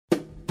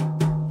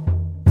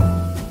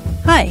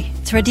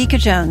It's Radhika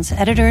Jones,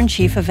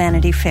 Editor-in-Chief of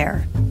Vanity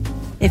Fair.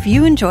 If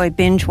you enjoy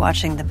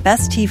binge-watching the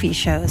best TV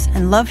shows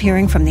and love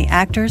hearing from the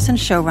actors and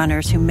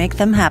showrunners who make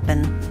them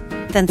happen,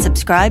 then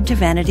subscribe to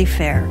Vanity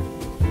Fair.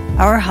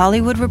 Our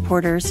Hollywood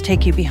reporters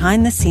take you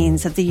behind the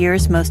scenes of the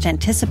year's most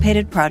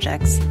anticipated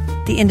projects,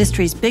 the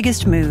industry's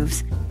biggest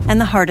moves, and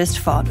the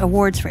hardest-fought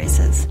awards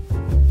races.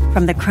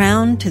 From The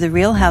Crown to The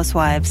Real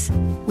Housewives,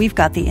 we've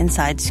got the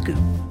inside scoop.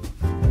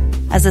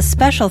 As a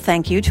special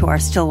thank you to our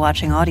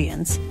still-watching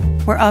audience,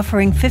 we're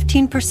offering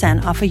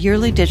 15% off a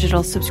yearly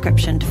digital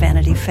subscription to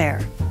Vanity Fair.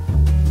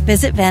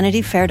 Visit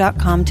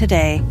vanityfair.com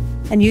today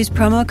and use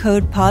promo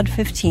code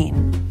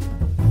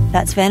POD15.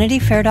 That's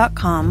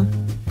vanityfair.com,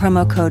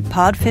 promo code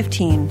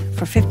POD15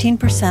 for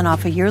 15%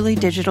 off a yearly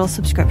digital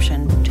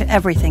subscription to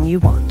everything you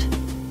want.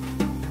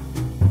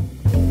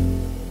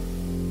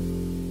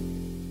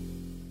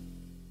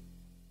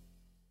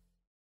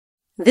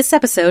 This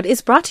episode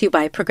is brought to you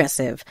by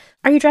Progressive.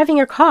 Are you driving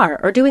your car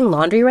or doing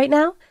laundry right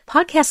now?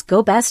 Podcasts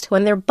go best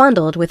when they're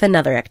bundled with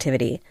another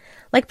activity.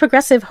 Like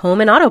Progressive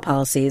home and auto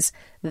policies,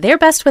 they're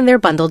best when they're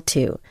bundled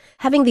too.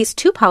 Having these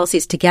two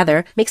policies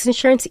together makes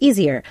insurance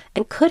easier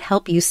and could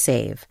help you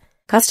save.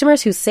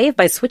 Customers who save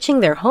by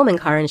switching their home and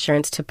car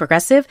insurance to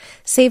Progressive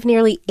save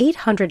nearly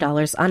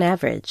 $800 on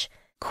average.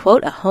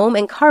 Quote a home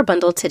and car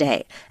bundle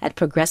today at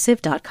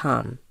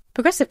Progressive.com.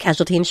 Progressive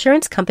Casualty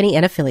Insurance Company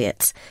and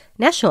Affiliates.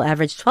 National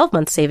average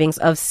 12-month savings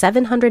of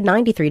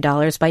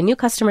 $793 by new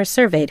customers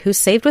surveyed who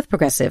saved with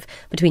Progressive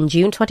between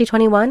June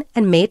 2021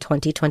 and May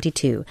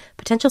 2022.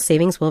 Potential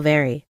savings will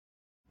vary.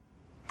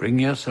 Bring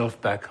yourself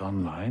back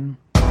online.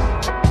 No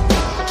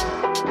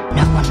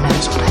one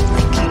knows what I'm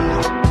thinking.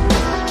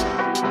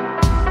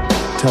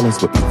 Tell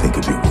us what you think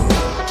of your world.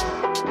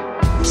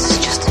 This is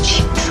just a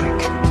cheap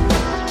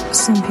trick.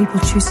 Some people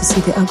choose to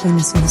see the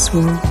ugliness in this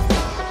world.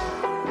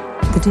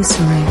 The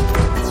disarray.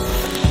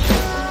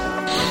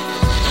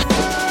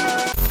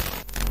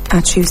 I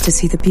choose to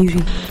see the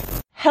beauty.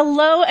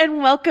 Hello and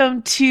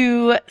welcome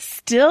to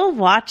Still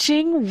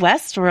Watching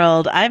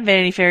Westworld. I'm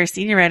Vanity Fair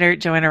senior writer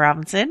Joanna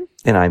Robinson.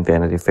 And I'm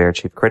Vanity Fair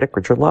chief critic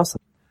Richard Lawson.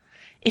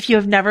 If you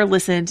have never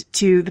listened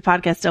to the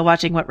podcast Still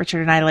Watching, what Richard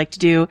and I like to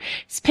do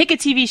is pick a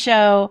TV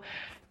show,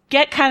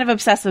 get kind of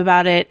obsessive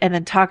about it, and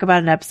then talk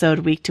about an episode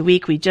week to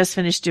week. We just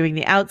finished doing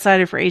The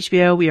Outsider for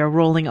HBO. We are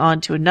rolling on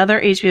to another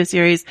HBO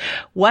series,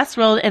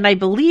 Westworld. And I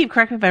believe,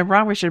 correct me if I'm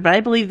wrong, Richard, but I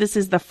believe this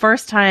is the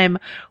first time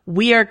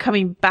we are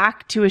coming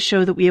back to a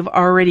show that we have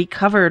already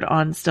covered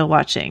on Still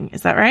Watching.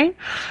 Is that right?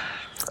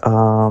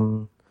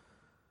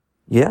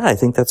 Yeah, I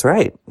think that's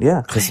right.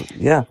 Yeah. Cause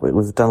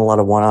we've done a lot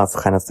of one-off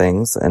kind of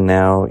things. And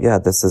now,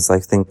 this is,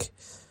 I think,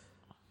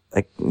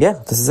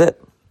 this is it.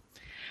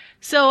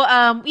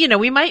 So,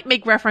 we might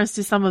make reference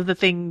to some of the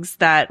things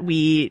that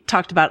we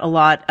talked about a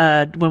lot,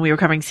 when we were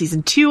covering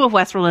season 2 of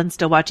Westworld and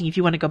Still Watching. If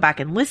you want to go back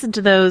and listen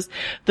to those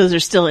are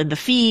still in the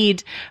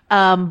feed.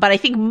 But I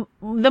think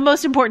the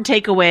most important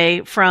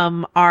takeaway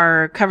from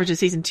our coverage of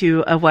season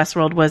 2 of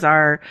Westworld was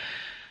our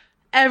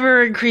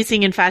ever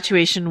increasing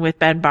infatuation with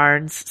Ben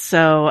Barnes,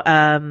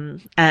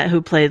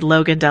 who played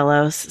Logan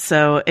Delos.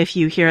 So if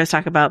you hear us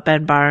talk about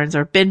Ben Barnes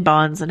or Ben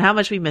Bonds and how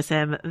much we miss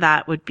him,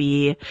 that would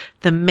be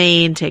the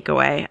main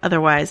takeaway.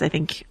 Otherwise, I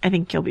think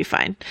you'll be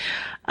fine.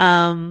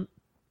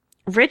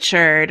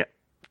 Richard,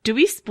 do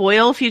we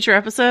spoil future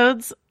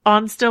episodes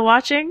on Still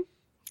Watching?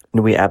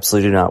 No, we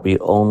absolutely do not. We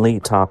only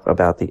talk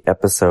about the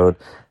episode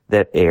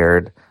that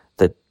aired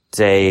the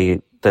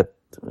day that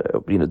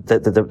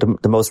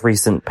the most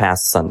recent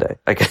past Sunday.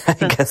 I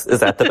guess,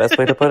 is that the best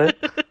way to put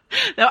it?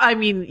 No, I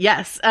mean,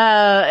 yes.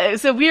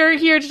 So we are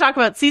here to talk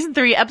about season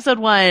 3, episode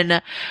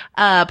 1,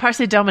 Parce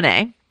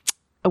Domine,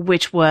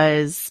 which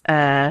was,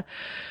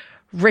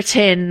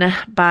 written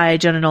by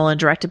Jonah Nolan,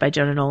 directed by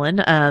Jonah Nolan,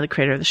 the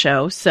creator of the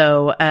show.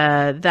 So,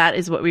 that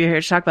is what we're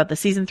here to talk about, the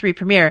season 3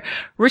 premiere.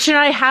 Richard and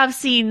I have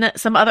seen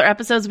some other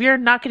episodes. We are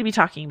not going to be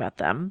talking about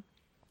them.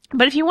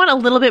 But if you want a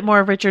little bit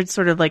more of Richard's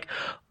sort of like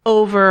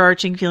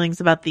overarching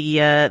feelings about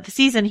the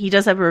season, he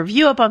does have a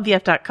review up on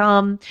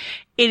VF.com.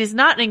 It is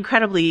not an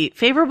incredibly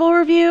favorable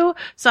review,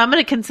 so I'm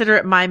going to consider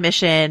it my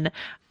mission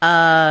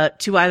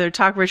to either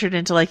talk Richard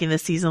into liking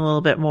this season a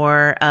little bit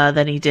more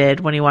than he did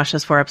when he watched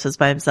those 4 episodes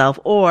by himself,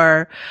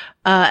 or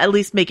at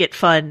least make it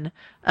fun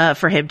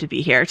for him to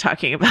be here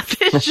talking about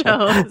this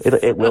show.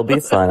 It will be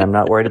fun. I'm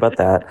not worried about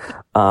that.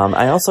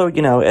 I also,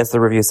 as the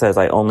review says,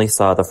 I only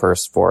saw the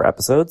first 4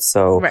 episodes,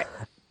 so right.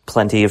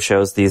 Plenty of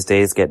shows these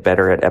days get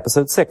better at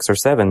episode 6 or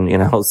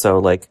 7, so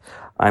like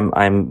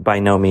I'm by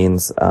no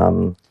means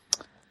gonna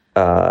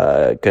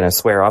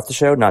swear off the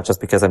show, not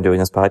just because I'm doing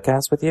this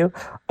podcast with you.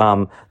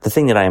 The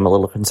thing that I am a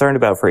little concerned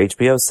about for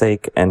HBO's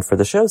sake and for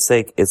the show's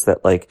sake is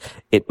that like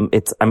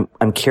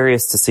I'm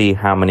curious to see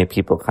how many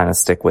people kind of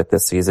stick with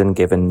this season,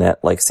 given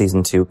that like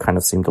season 2 kind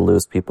of seemed to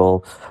lose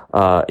people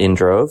in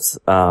droves,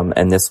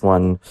 and this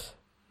one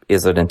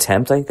is an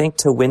attempt, I think,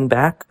 to win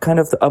back kind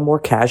of a more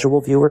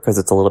casual viewer because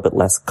it's a little bit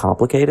less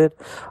complicated.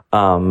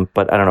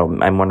 But I don't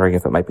know. I'm wondering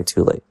if it might be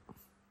too late.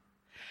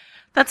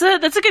 That's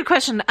a good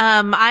question.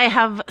 I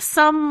have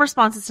some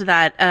responses to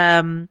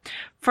that.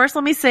 First,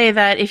 let me say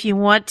that if you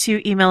want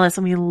to email us,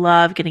 and we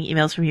love getting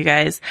emails from you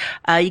guys,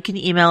 you can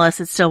email us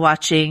at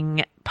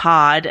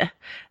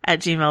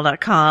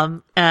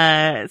stillwatchingpod@gmail.com.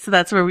 So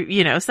that's where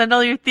we, send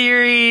all your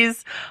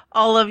theories,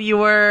 all of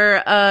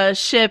your,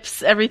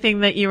 ships, everything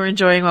that you were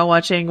enjoying while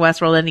watching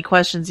Westworld, any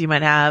questions you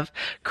might have,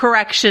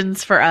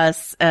 corrections for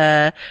us.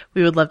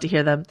 We would love to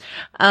hear them.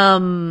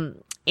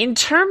 In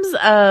terms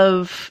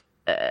of,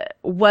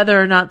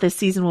 whether or not this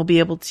season will be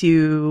able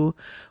to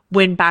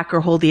win back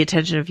or hold the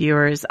attention of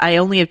viewers, I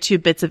only have 2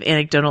 bits of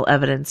anecdotal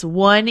evidence.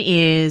 One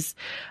is,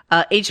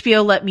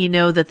 HBO let me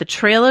know that the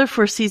trailer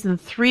for season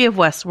 3 of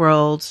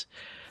Westworld,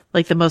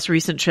 like the most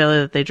recent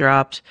trailer that they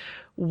dropped,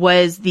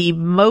 was the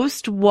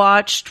most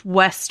watched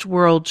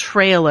Westworld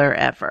trailer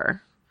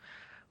ever,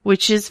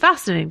 which is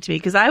fascinating to me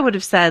because I would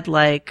have said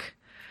like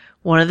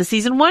one of the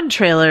season 1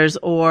 trailers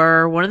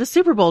or one of the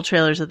Super Bowl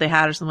trailers that they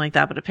had or something like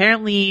that. But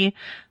apparently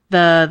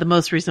the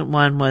most recent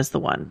one was the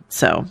one.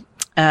 So,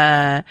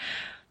 that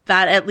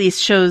at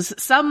least shows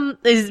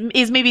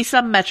is maybe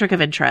some metric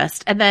of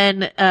interest. And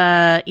then,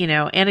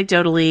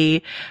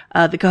 anecdotally,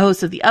 the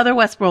co-host of the other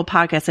Westworld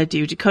podcast I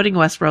do, Decoding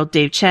Westworld,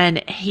 Dave Chen,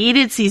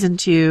 hated season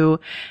 2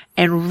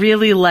 and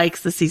really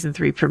likes the season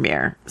 3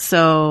 premiere.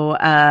 So,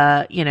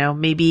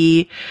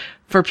 maybe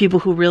for people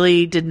who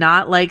really did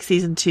not like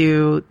season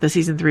 2, the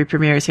season 3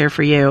 premiere is here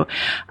for you.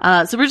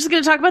 So we're just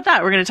going to talk about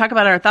that. We're going to talk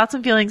about our thoughts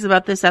and feelings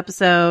about this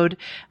episode.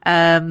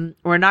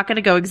 We're not going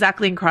to go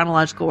exactly in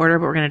chronological order,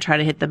 but we're going to try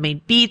to hit the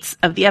main beats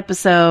of the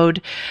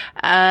episode.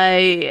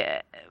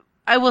 I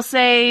will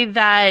say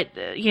that,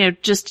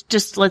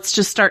 let's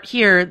just start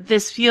here.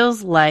 This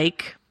feels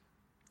like,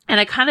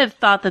 and I kind of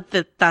thought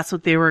that's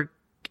what they were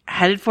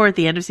headed for at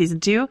the end of season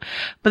 2,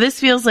 but this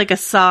feels like a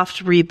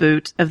soft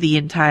reboot of the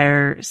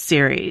entire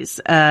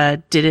series.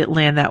 Did it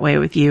land that way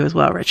with you as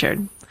well,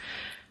 Richard?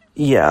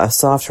 Yeah, a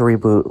soft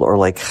reboot, or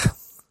like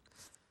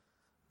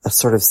a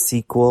sort of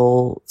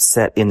sequel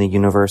set in the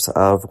universe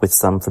of, with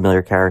some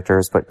familiar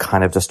characters, but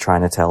kind of just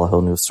trying to tell a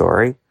whole new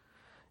story.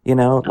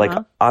 Like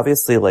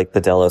obviously like the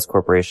Delos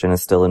Corporation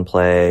is still in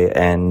play,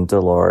 and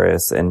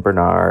Dolores and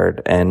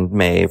Bernard and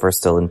Maeve are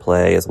still in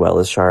play, as well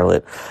as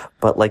Charlotte.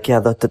 But like, yeah,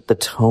 the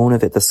tone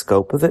of it, the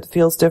scope of it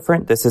feels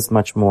different. This is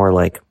much more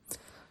like,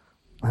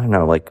 I don't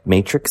know, like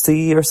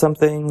Matrix-y or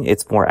something.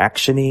 It's more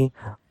action-y.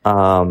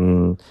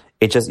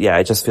 It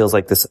just feels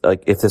like this,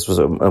 like if this was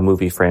a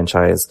movie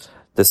franchise,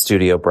 the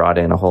studio brought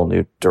in a whole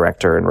new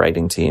director and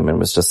writing team and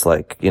was just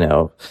like,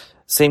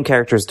 same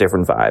characters,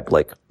 different vibe,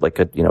 like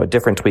a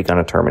different tweak on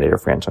a Terminator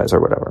franchise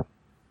or whatever.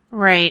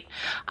 Right.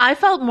 I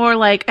felt more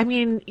like,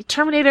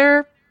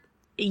 Terminator,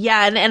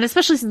 yeah, and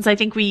especially since I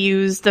think we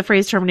used the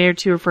phrase Terminator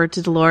to refer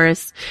to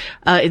Dolores,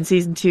 in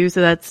season 2,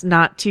 so that's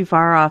not too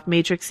far off.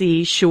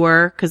 Matrix-y,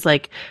 sure, cause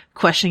like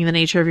questioning the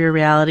nature of your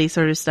reality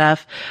sort of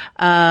stuff.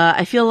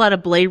 I feel a lot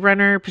of Blade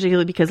Runner,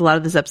 particularly because a lot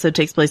of this episode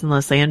takes place in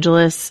Los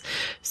Angeles.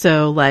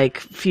 So like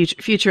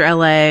future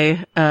LA,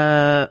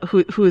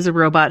 who is a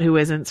robot who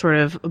isn't sort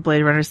of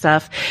Blade Runner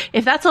stuff.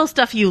 If that's all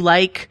stuff you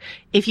like,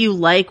 if you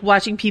like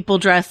watching people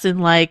dressed in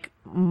like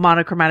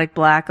monochromatic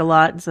black a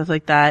lot and stuff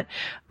like that,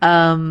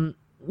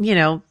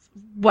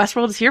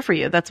 Westworld is here for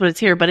you. That's what it's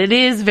here. But it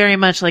is very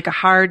much like a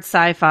hard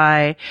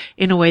sci-fi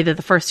in a way that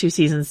the first 2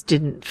 seasons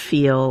didn't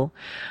feel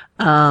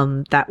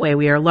that way.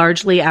 We are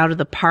largely out of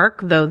the park,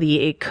 though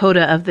the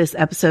coda of this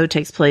episode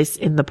takes place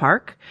in the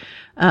park.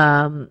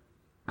 But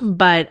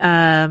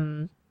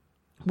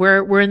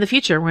we're in the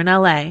future. We're in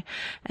LA,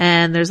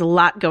 and there's a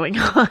lot going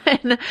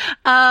on.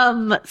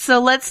 So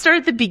let's start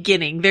at the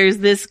beginning. There's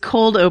this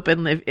cold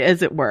open,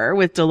 as it were,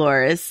 with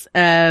Dolores,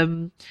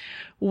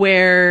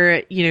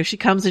 where, she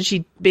comes and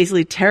she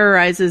basically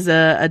terrorizes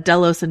a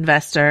Delos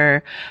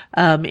investor,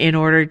 in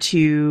order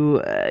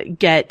to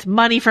get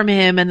money from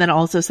him, and then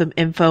also some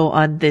info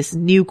on this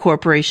new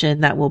corporation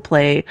that will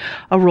play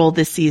a role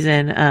this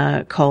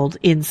season, called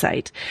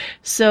Insight.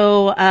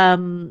 So,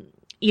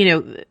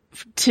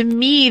 to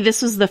me,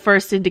 this was the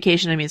first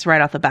indication. It's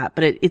right off the bat,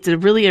 but it's a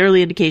really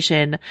early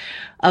indication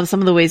of some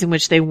of the ways in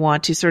which they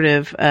want to sort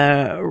of,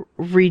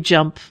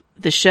 re-jump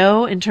the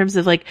show in terms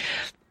of like,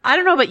 I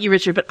don't know about you,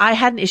 Richard, but I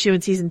had an issue in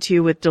season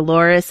 2 with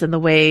Dolores and the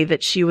way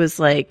that she was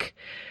like,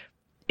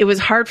 it was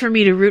hard for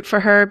me to root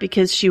for her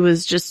because she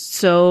was just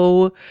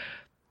so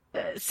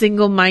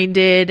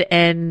single-minded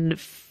and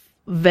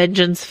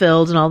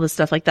vengeance-filled and all this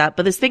stuff like that.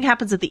 But this thing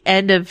happens at the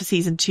end of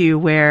season 2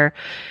 where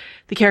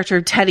the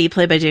character Teddy,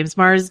 played by James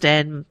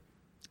Marsden,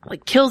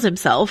 like kills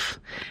himself.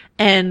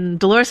 And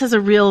Dolores has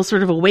a real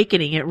sort of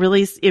awakening. It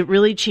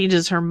really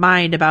changes her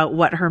mind about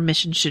what her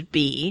mission should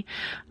be.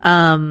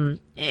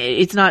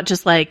 It's not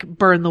just like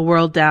burn the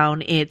world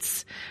down.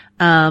 It's,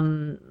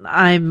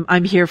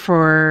 I'm here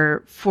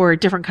for a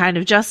different kind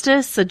of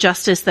justice, a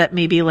justice that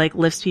maybe like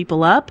lifts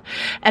people up.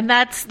 And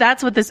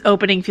that's what this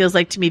opening feels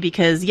like to me,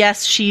 because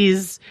yes,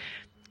 she's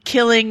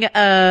killing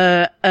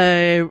a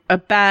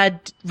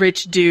bad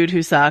rich dude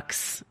who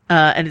sucks,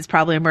 and is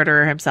probably a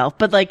murderer himself.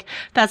 But like,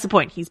 that's the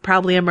point. He's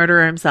probably a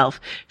murderer himself.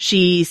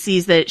 She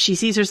sees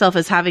herself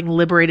as having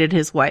liberated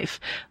his wife,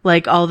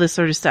 like all this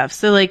sort of stuff.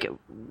 So like,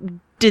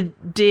 did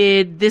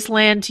this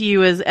land to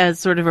you as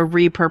sort of a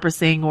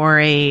repurposing or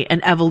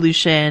an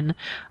evolution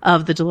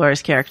of the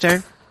Dolores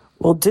character?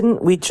 Well,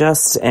 didn't we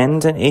just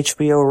end an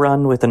HBO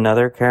run with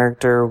another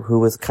character who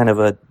was kind of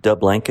a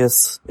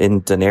Dublancus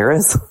in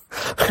Daenerys?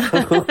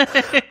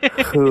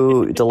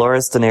 who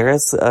Dolores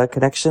Daenerys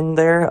connection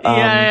there?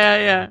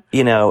 Yeah.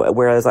 You know,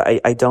 whereas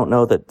I don't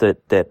know that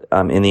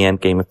in the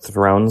end Game of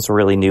Thrones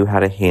really knew how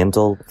to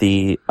handle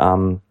the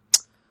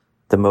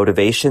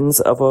motivations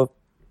of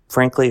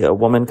frankly a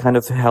woman kind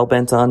of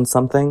hellbent on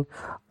something.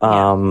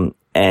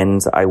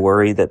 And I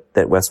worry that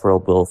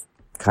Westworld will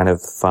kind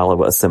of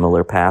follow a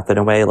similar path in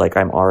a way. Like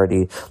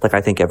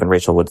I think Evan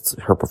Rachel Wood's,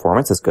 her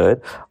performance is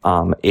good.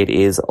 It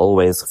is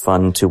always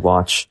fun to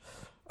watch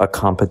a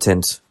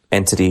competent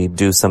entity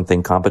do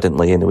something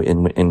competently.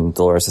 In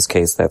Dolores'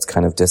 case, that's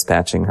kind of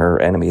dispatching her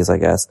enemies, I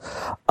guess.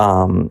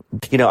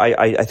 You know,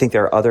 I think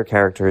there are other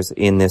characters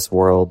in this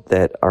world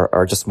that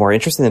are just more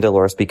interesting than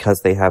Dolores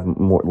because they have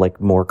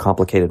more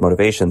complicated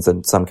motivations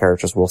than some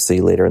characters we'll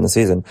see later in the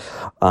season,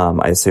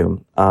 I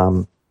assume.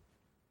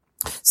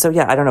 So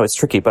yeah, I don't know. It's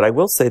tricky, but I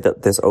will say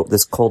that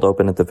this cold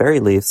open at the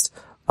very least,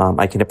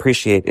 I can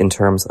appreciate in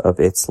terms of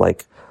its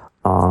like,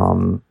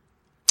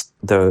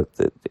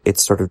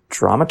 its sort of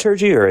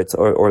dramaturgy or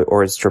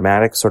its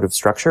dramatic sort of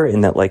structure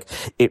in that like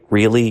it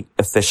really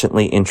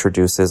efficiently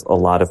introduces a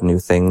lot of new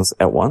things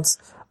at once.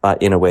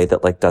 In a way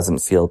that like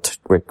doesn't feel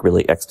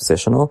really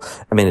expositional.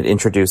 I mean, it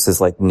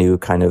introduces like new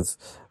kind of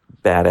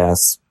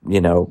badass, you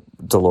know,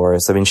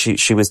 Dolores. I mean,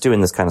 she was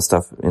doing this kind of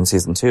stuff in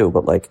season 2,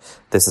 but like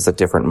this is a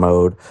different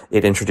mode.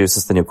 It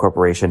introduces the new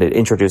corporation. It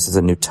introduces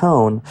a new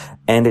tone,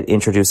 and it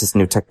introduces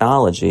new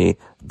technology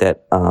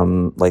that,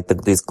 like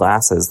these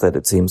glasses that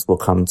it seems will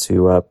come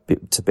to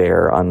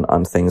bear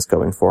on things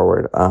going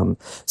forward.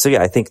 So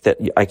yeah, I think that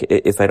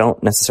if I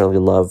don't necessarily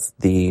love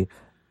the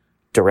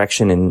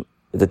direction and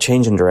the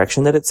change in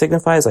direction that it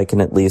signifies, I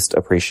can at least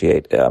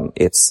appreciate,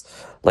 its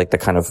like the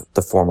kind of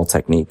the formal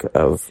technique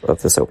of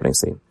this opening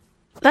scene.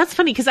 That's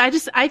funny because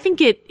I think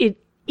it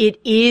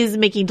is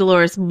making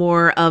Dolores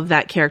more of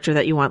that character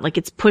that you want. Like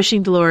it's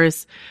pushing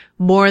Dolores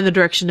more in the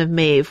direction of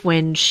Maeve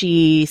when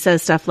she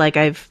says stuff like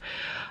I've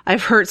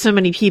hurt so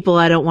many people,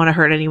 I don't want to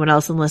hurt anyone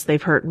else unless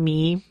they've hurt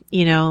me.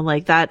 You know,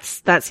 like that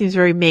seems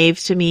very Maeve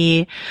to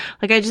me.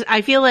 Like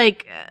I feel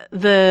like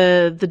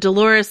the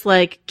Dolores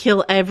like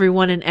kill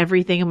everyone and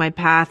everything in my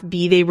path,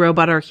 be they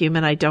robot or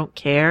human, I don't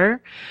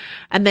care.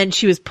 And then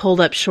she was pulled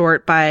up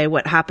short by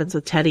what happens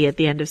with Teddy at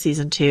the end of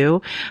season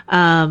 2.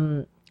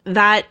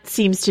 That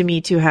seems to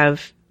me to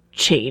have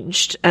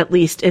changed, at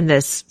least in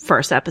this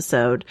first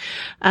episode.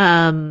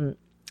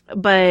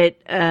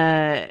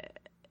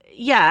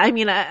 Yeah, I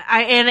mean,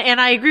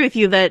 I agree with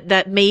you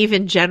that Maeve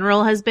in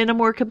general has been a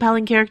more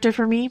compelling character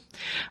for me.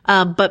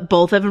 But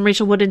both Evan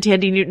Rachel Wood and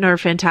Tandy Newton are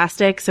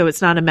fantastic. So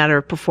it's not a matter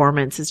of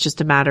performance. It's just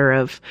a matter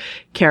of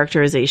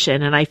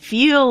characterization. And I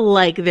feel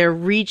like they're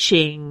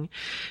reaching,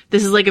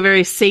 this is like a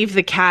very save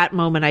the cat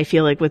moment, I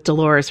feel like, with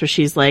Dolores, where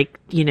she's like,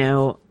 you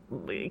know,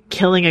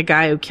 killing a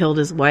guy who killed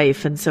his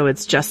wife, and so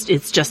it's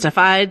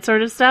justified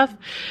sort of stuff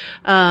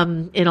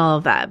in all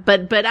of that.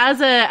 But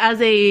as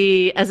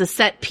a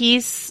set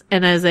piece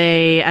and as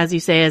you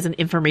say, as an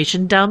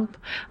information dump,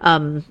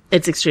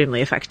 it's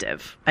extremely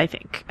effective, I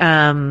think.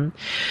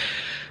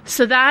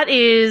 So that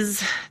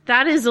is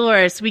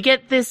Dolores. We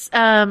get this do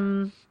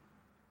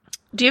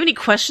you have any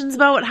questions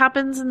about what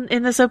happens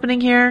in this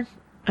opening here?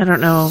 I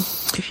don't know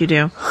if you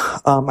do.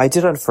 I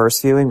did on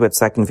first viewing, but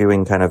second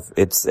viewing kind of,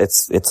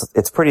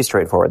 it's pretty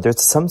straightforward.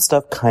 There's some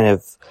stuff kind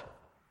of,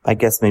 I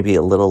guess maybe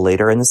a little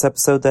later in this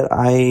episode that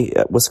I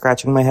was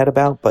scratching my head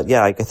about. But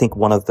yeah, I think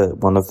one of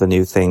the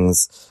new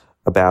things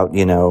about,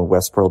 you know,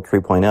 Westworld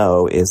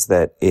 3.0 is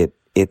that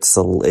it's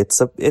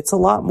a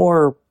lot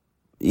more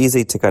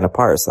easy to kind of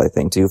parse, I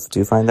think. Do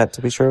you find that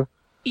to be true?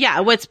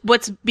 Yeah, what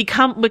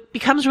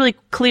becomes really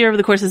clear over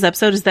the course of this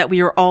episode is that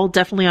we are all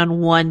definitely on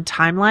one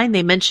timeline.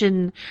 They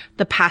mention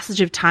the passage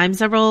of time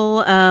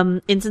several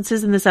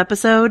instances in this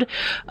episode,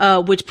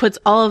 which puts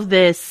all of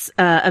this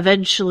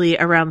eventually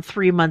around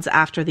 3 months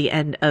after the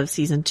end of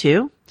season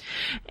 2.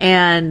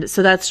 And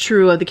so that's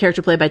true of the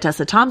character played by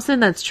Tessa Thompson.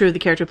 That's true of the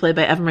character played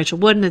by Evan Rachel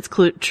Wood. And it's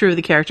true of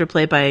the character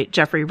played by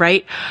Jeffrey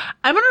Wright.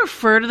 I'm going to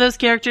refer to those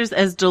characters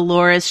as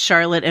Dolores,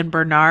 Charlotte, and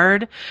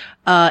Bernard.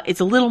 It's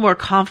a little more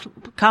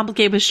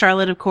complicated with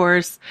Charlotte, of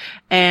course,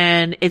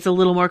 and it's a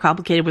little more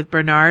complicated with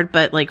Bernard,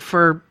 but like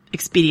for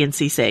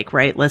expediency's sake,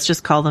 right? Let's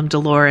just call them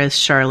Dolores,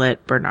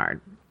 Charlotte, Bernard.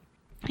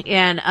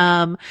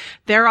 And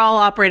they're all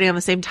operating on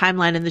the same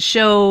timeline, and the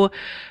show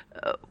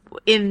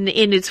in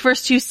its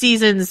first 2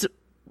 seasons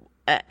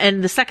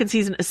and the second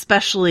season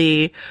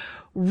especially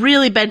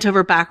really bent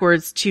over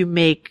backwards to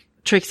make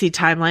Trixie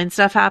timeline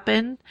stuff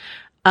happen.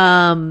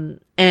 And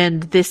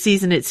this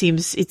season it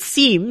seems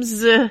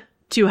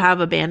to have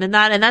abandoned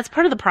that. And that's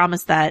part of the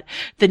promise that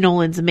the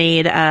Nolans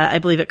made, I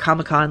believe at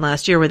Comic-Con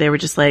last year, where they were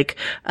just like,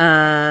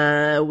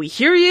 we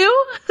hear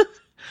you.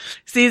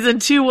 Season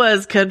 2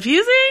 was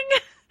confusing.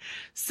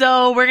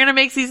 So we're going to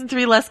make season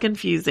 3 less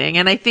confusing.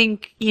 And I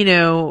think, I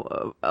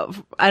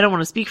don't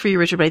want to speak for you,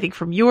 Richard, but I think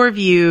from your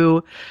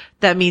view,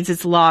 that means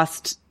it's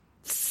lost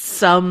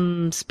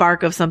some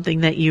spark of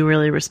something that you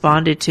really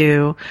responded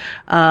to.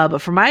 But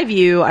from my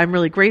view, I'm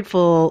really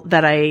grateful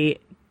that I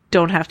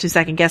don't have to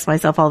second guess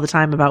myself all the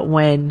time about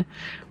when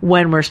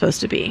we're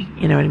supposed to be.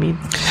 You know what I mean?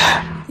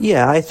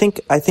 Yeah, I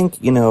think, I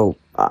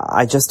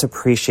just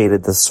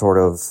appreciated the sort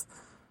of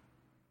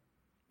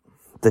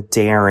the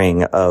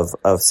daring of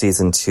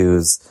season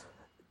 2's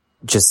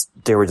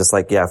they were just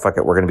like, yeah, fuck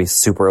it. We're going to be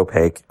super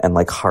opaque and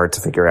like hard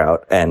to figure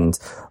out. And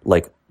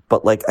like,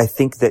 but like, I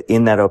think that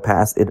in that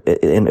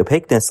in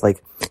opaqueness,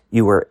 like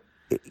you were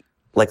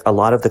like a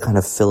lot of the kind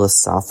of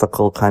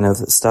philosophical kind of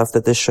stuff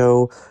that this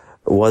show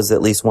was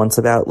at least once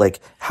about, like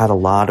had a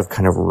lot of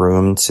kind of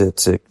room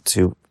to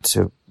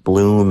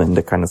bloom and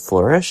to kind of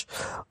flourish.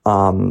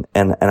 And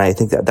I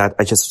think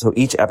so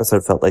each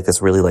episode felt like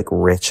this really like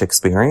rich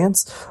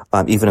experience,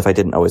 even if I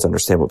didn't always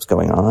understand what was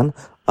going on.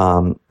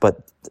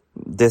 But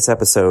this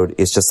episode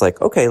is just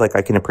like, okay, like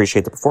I can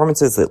appreciate the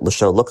performances, the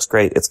show looks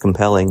great, it's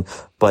compelling,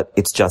 but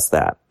it's just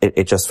that.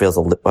 It just feels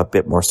a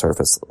bit more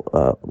surface,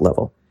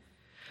 level.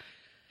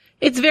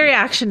 It's very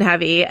action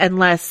heavy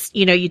unless,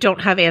 you don't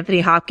have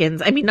Anthony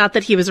Hopkins. I mean, not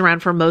that he was around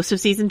for most of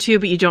season 2,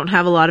 but you don't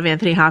have a lot of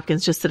Anthony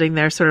Hopkins just sitting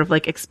there sort of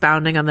like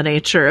expounding on the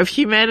nature of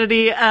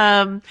humanity.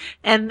 And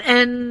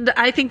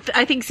I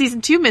think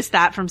season 2 missed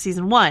that from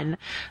season 1.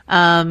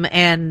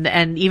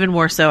 And even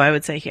more so, I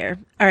would say here.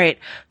 All right.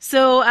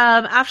 So,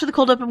 after the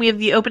cold open, we have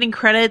the opening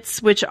credits,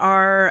 which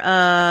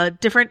are,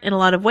 different in a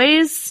lot of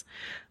ways.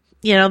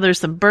 There's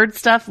some bird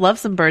stuff. Love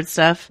some bird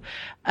stuff.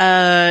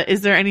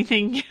 Is there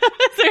anything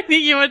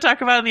you want to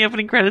talk about in the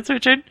opening credits,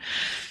 Richard?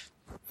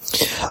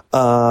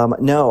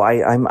 No,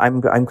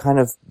 I'm kind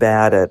of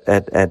bad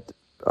at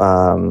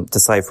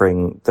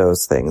deciphering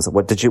those things.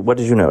 What did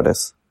you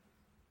notice?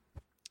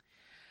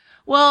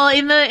 Well,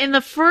 in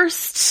the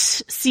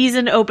first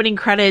season opening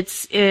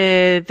credits,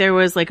 there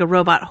was like a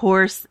robot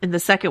horse. In the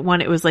second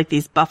one, it was like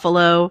these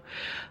buffalo.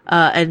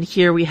 And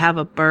here we have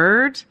a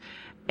bird.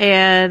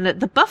 And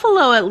the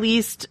buffalo at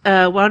least,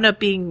 wound up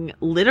being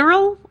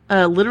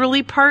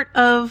literally part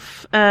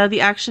of,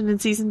 the action in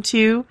season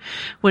 2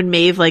 when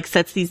Maeve like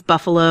sets these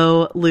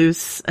buffalo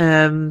loose,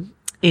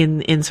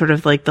 in sort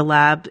of like the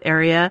lab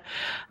area.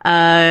 So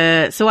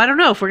I don't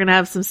know if we're going to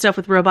have some stuff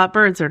with robot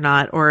birds or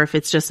not, or if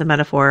it's just a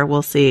metaphor.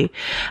 We'll see.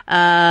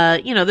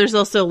 There's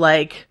also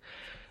like,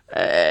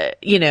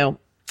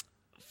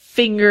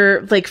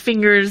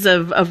 fingers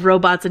of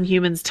robots and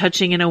humans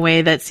touching in a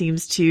way that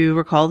seems to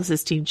recall the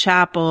Sistine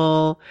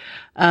Chapel,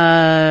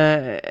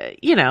 and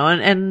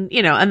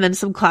then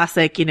some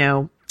classic,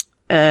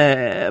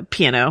 player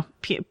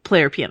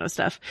piano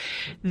stuff.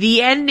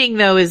 The ending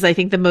though is, I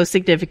think, the most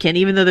significant,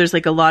 even though there's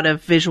like a lot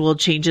of visual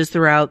changes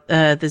throughout,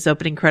 this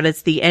opening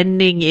credits. The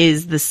ending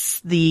is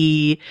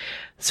the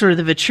sort of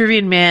the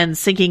Vitruvian Man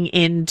sinking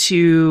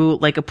into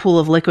like a pool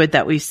of liquid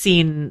that we've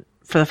seen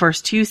for the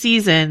first 2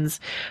 seasons,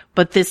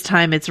 but this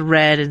time it's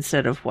red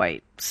instead of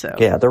white. So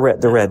yeah, the red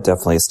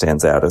definitely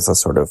stands out as a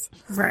sort of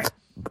right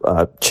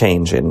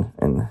change in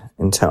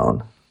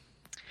tone.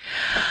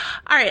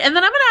 All right, and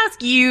then I'm going to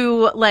ask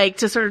you like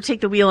to sort of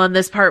take the wheel on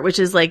this part, which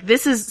is like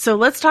so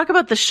let's talk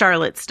about the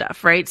Charlotte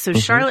stuff, right? So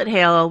Charlotte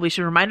Hale, we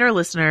should remind our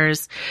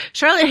listeners,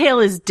 Charlotte Hale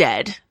is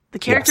dead. The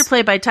character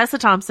played by Tessa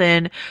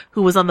Thompson,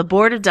 who was on the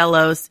board of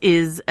Delos,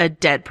 is a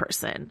dead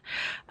person.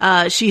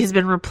 She has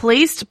been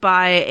replaced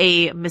by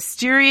a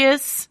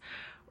mysterious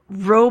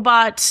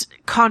robot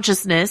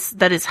consciousness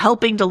that is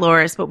helping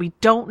Dolores, but we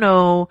don't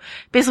know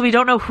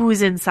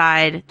who's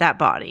inside that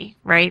body,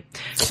 right?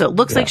 So it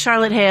looks like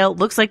Charlotte Hale,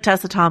 looks like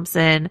Tessa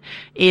Thompson,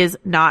 is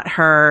not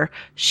her.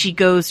 She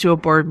goes to a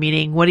board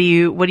meeting. What do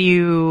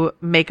you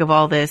make of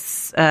all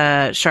this,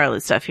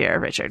 Charlotte stuff here,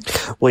 Richard?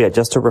 Well, yeah,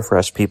 just to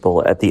refresh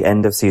people, at the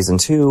end of season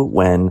 2,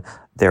 when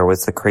there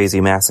was the crazy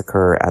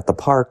massacre at the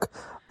park,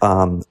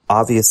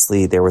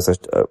 obviously there was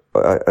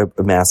a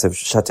massive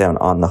shutdown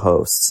on the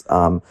hosts.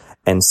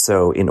 And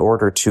so in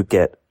order to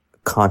get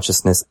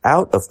consciousness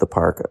out of the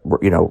park,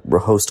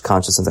 host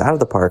consciousness out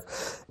of the park,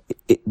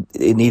 it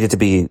needed to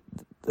be,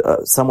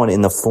 someone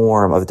in the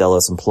form of a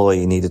Delos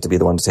employee needed to be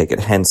the one to take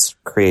it, hence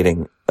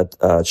creating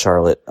a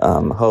Charlotte,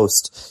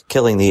 host,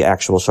 killing the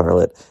actual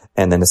Charlotte,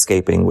 and then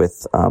escaping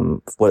with,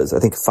 I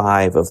think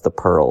 5 of the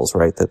pearls,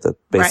 right?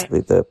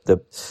 Basically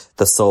the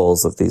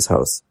souls of these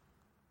hosts.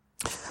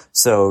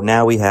 So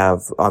now we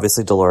have,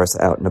 obviously, Dolores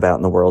out and about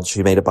in the world.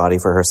 She made a body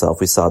for herself.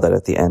 We saw that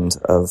at the end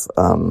of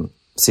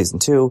season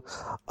 2.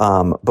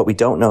 But we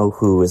don't know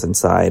who is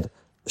inside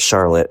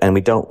Charlotte, and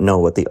we don't know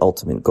what the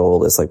ultimate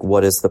goal is. Like,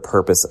 what is the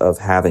purpose of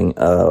having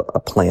a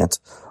plant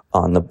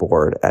on the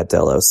board at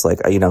Delos? Like,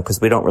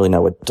 because we don't really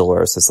know what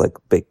Dolores' like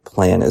big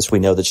plan is. We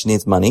know that she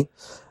needs money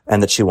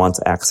and that she wants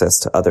access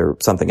to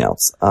something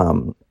else.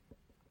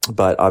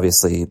 But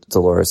obviously,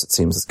 Dolores, it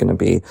seems, is going to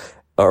be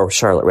or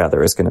Charlotte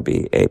rather, is going to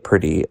be a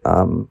pretty,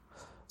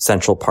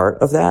 central part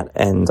of that.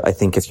 And I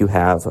think if you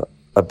have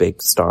a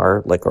big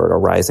star, like, or a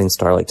rising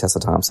star like Tessa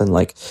Thompson,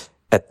 like,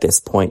 at this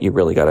point, you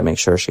really got to make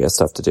sure she has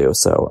stuff to do.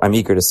 So I'm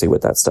eager to see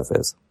what that stuff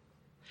is.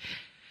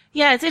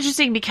 Yeah, it's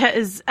interesting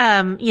because,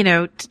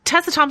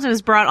 Tessa Thompson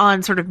was brought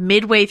on sort of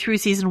midway through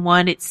season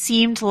 1. It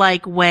seemed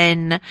like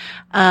when,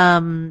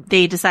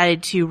 they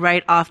decided to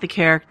write off the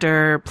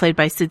character played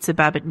by Sidsa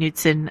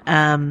Babbitt-Knudsen,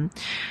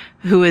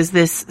 who is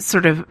this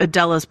sort of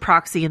Adela's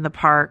proxy in the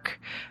park.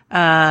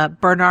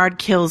 Bernard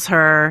kills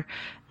her.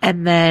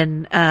 And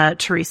then,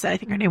 Teresa, I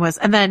think her name was.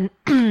 And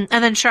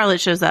then Charlotte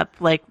shows up.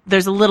 Like,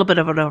 there's a little bit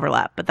of an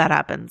overlap, but that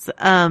happens.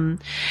 And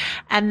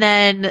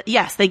then,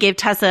 yes, they gave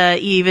Tessa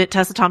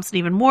Thompson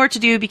even more to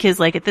do because,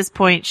 like, at this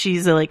point,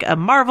 she's a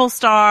Marvel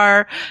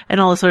star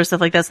and all this sort of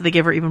stuff like that. So they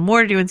gave her even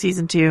more to do in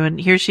season 2.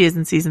 And here she is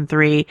in season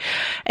 3.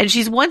 And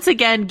she's once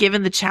again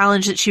given the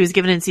challenge that she was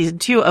given in season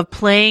 2 of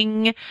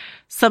playing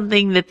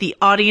something that the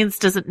audience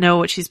doesn't know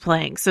what she's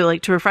playing. So,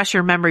 like, to refresh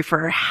your memory,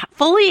 for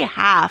fully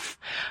half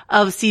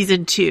of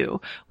season 2,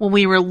 when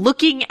we were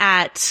looking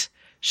at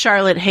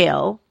Charlotte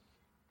Hale,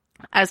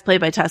 as played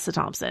by Tessa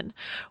Thompson,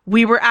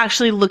 we were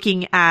actually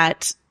looking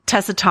at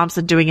Tessa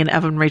Thompson doing an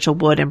Evan Rachel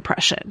Wood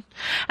impression.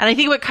 And I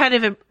think what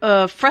kind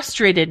of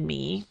frustrated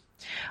me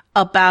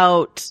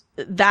about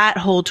that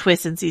whole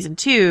twist in season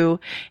 2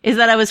 is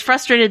that I was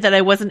frustrated that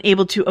I wasn't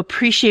able to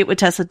appreciate what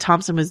Tessa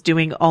Thompson was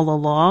doing all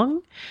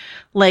along.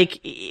 Like,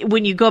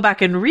 when you go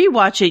back and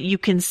rewatch it, you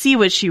can see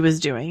what she was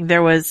doing.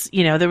 There was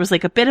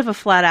like a bit of a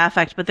flat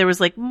affect, but there was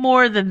like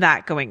more than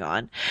that going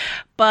on.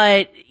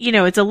 But,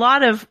 it's a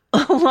lot of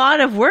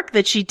work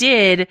that she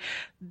did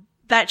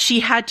that she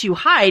had to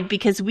hide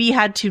because we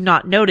had to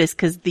not notice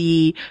because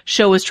the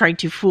show was trying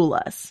to fool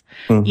us.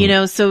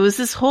 Mm-hmm. So it was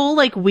this whole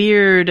like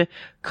weird,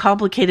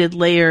 complicated,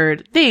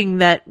 layered thing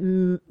that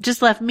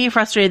just left me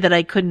frustrated that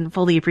I couldn't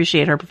fully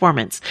appreciate her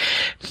performance.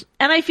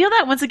 And I feel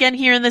that once again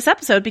here in this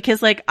episode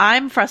because like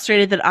I'm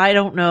frustrated that I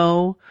don't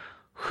know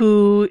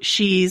who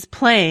she's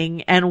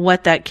playing and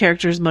what that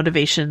character's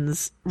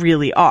motivations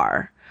really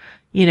are.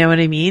 You know what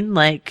I mean?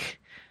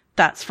 Like,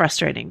 that's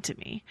frustrating to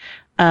me.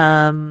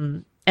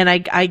 And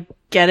I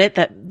get it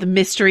that the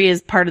mystery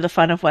is part of the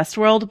fun of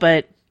Westworld,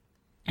 but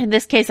in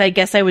this case, I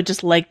guess I would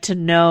just like to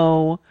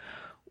know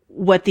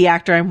what the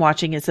actor I'm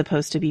watching is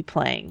supposed to be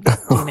playing.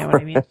 You know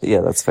what I mean?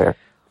 Yeah, that's fair.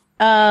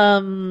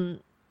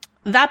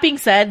 That being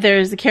said,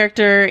 there's a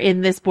character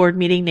in this board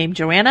meeting named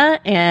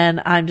Joanna,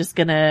 and I'm just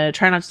gonna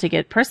try not to take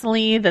it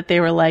personally that they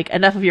were like,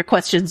 enough of your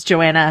questions,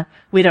 Joanna.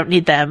 We don't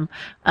need them,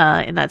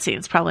 in that scene.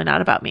 It's probably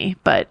not about me,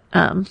 but,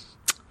 all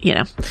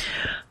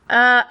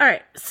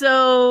right.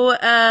 So,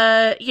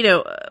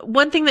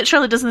 one thing that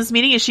Charlotte does in this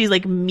meeting is she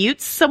like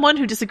mutes someone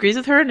who disagrees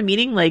with her in a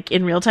meeting, like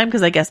in real time,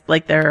 because I guess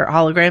like they're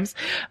holograms.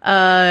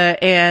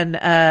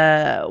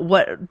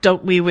 What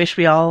don't we wish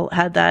we all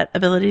had that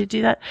ability to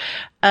do that?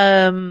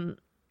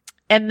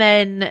 And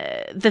then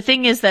the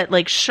thing is that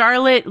like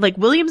Charlotte, like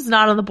William's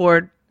not on the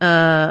board,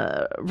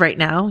 right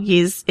now.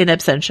 He's in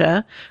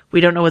absentia.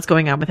 We don't know what's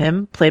going on with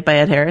him, played by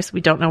Ed Harris.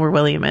 We don't know where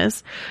William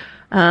is.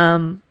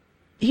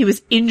 He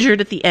was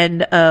injured at the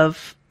end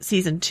of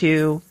season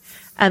 2.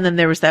 And then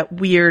there was that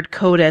weird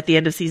coda at the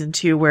end of season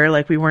 2 where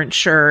like we weren't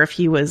sure if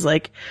he was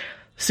like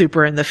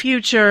super in the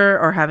future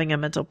or having a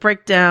mental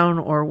breakdown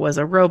or was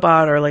a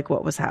robot or like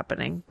what was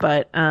happening.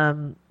 But,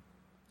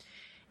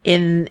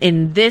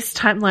 in this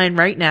timeline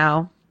right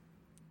now,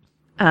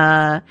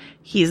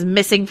 he's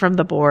missing from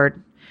the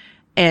board.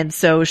 And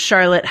so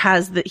Charlotte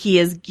he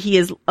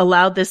has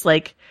allowed this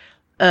like,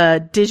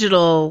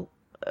 digital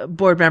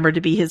board member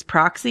to be his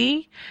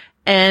proxy.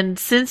 And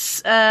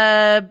since,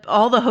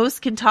 all the hosts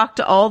can talk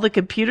to all the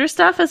computer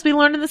stuff, as we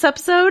learned in this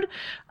episode,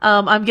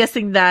 I'm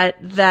guessing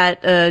that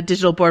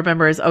digital board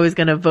member is always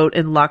going to vote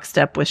in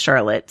lockstep with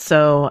Charlotte.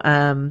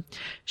 So,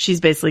 she's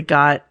basically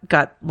got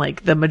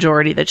like the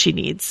majority that she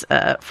needs,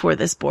 for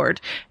this board.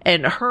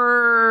 And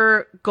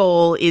her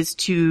goal is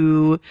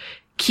to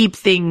keep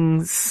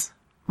things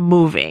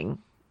moving,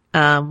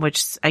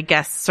 which I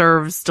guess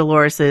serves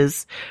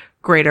Dolores's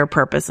greater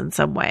purpose in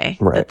some way.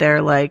 Right. That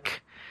they're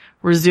like,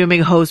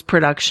 resuming host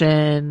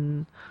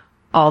production,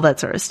 all that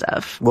sort of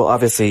stuff. Well,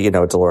 obviously,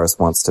 Dolores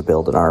wants to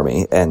build an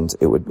army, and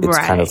it's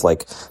right. kind of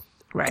like,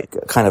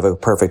 kind of a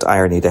perfect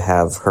irony to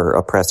have her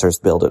oppressors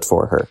build it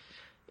for her.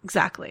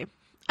 Exactly.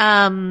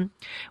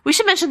 We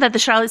should mention that the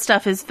Charlotte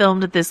stuff is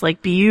filmed at this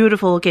like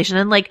beautiful location,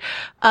 and like,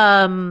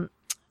 I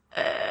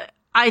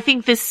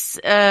think this,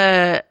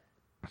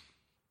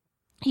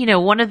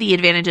 one of the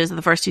advantages of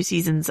the first 2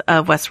 seasons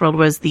of Westworld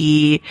was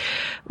the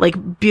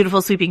like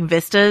beautiful sweeping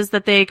vistas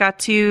that they got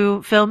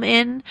to film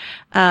in.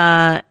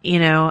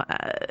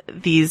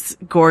 These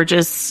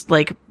gorgeous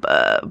like,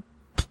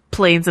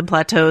 plains and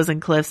plateaus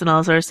and cliffs and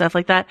all sort of stuff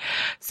like that.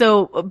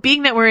 So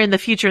being that we're in the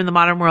future in the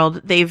modern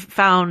world, they've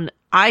found,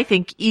 I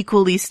think,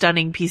 equally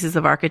stunning pieces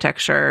of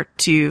architecture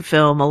to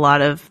film a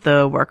lot of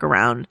the work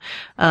around,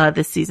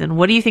 this season.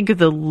 What do you think of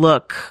the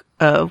look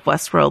of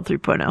Westworld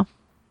 3.0?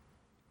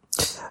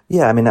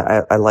 Yeah, I mean,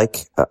 I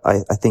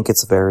think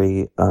it's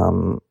very,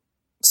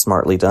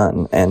 smartly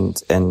done.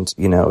 And,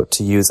 you know,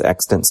 to use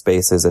extant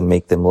spaces and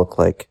make them look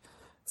like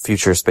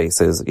future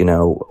spaces, you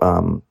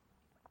know,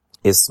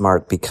 is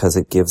smart because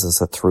it gives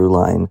us a through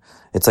line.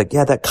 It's like,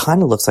 yeah, that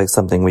kind of looks like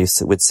something we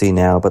would see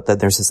now, but then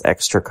there's this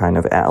extra kind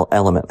of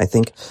element. I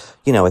think,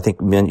 you know,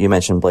 you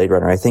mentioned Blade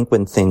Runner. I think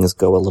when things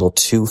go a little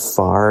too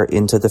far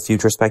into the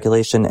future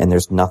speculation and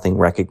there's nothing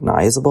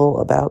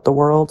recognizable about the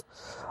world,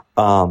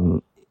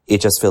 it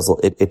just feels,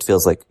 it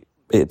feels like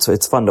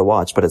it's fun to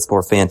watch, but it's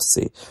more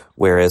fantasy.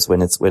 Whereas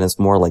when it's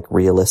more like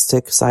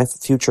realistic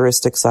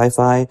futuristic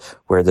sci-fi,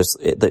 where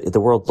the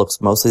world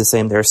looks mostly the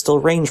same. There are still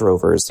Range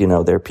Rovers, you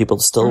know, there are people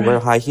still wear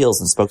high heels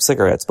and smoke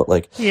cigarettes, but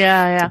like,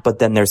 but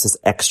then there's this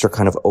extra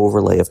kind of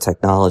overlay of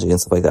technology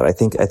and stuff like that. I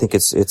think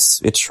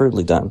it's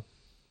shrewdly done.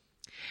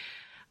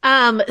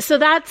 So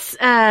that's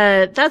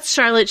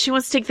Charlotte. She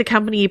wants to take the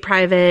company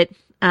private.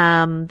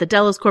 The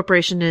Delos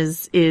Corporation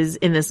is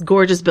in this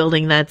gorgeous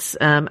building that's,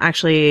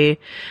 actually,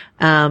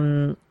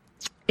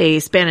 a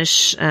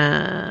Spanish,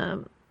 I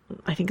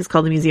think it's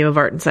called the Museum of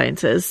Art and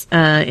Sciences,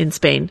 in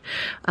Spain.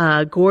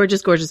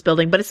 Gorgeous, gorgeous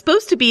building, but it's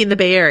supposed to be in the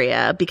Bay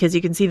Area because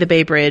you can see the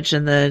Bay Bridge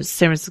and the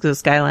San Francisco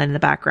skyline in the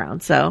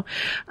background. So,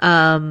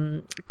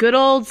 good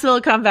old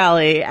Silicon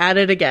Valley at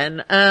it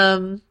again.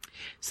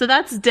 So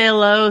that's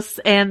Delos,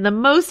 and the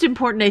most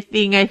important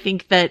thing I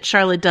think that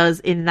Charlotte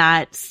does in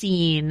that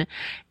scene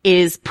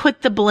is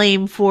put the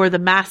blame for the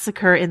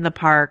massacre in the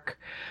park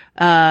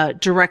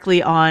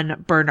directly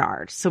on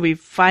Bernard. So we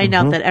find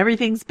out that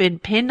everything's been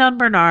pinned on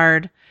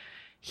Bernard.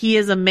 He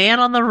is a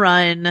man on the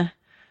run.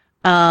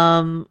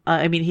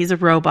 I mean, he's a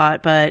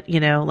robot, but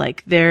you know,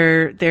 like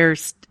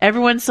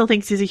everyone still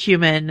thinks he's a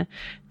human,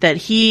 that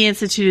he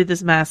instituted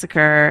this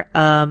massacre,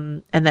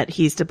 and that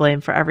he's to blame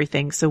for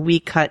everything. So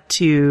we cut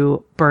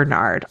to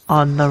Bernard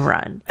on the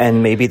run.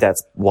 And maybe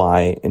that's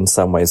why, in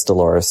some ways,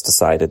 Dolores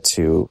decided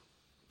to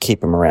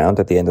keep him around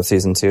at the end of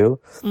season 2.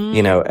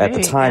 You know, at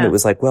the time it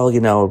was like, well,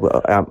 you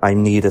know, I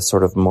need a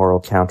sort of moral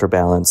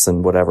counterbalance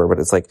and whatever, but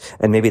it's like,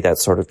 and maybe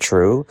that's sort of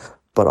true,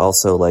 but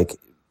also like,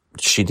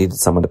 she needed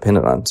someone to pin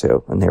it on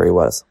too, and there he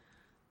was.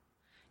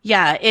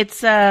 Yeah,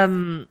 it's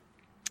an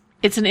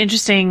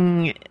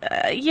interesting.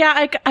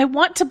 I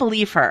want to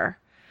believe her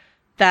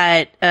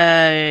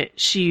that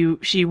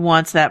she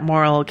wants that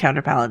moral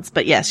counterbalance,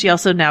 but yes, she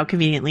also now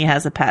conveniently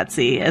has a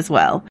patsy as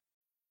well.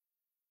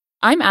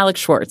 I'm Alex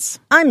Schwartz.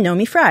 I'm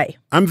Nomi Fry.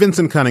 I'm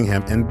Vincent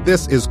Cunningham, and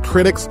this is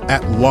Critics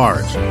at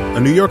Large, a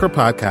New Yorker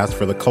podcast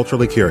for the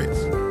culturally curious.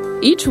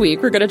 Each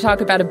week, we're going to talk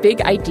about a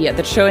big idea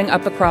that's showing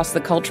up across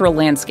the cultural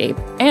landscape,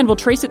 and we'll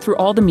trace it through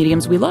all the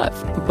mediums we love.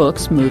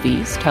 Books,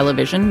 movies,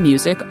 television,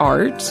 music,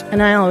 art.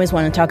 And I always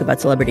want to talk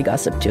about celebrity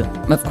gossip, too.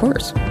 Of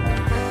course.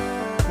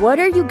 What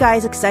are you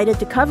guys excited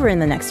to cover in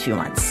the next few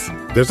months?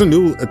 There's a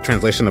new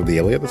translation of the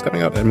Iliad that's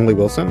coming out, Emily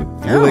Wilson.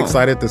 Really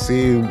excited to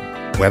see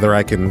whether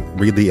I can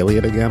read the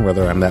Iliad again,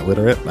 whether I'm that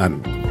literate. I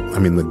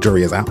mean, the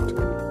jury is out.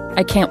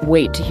 I can't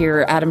wait to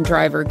hear Adam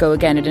Driver go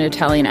again in an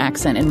Italian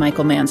accent in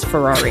Michael Mann's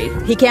Ferrari.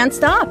 He can't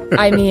stop.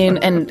 I mean,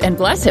 and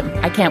bless him.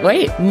 I can't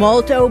wait.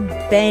 Molto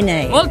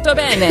bene. Molto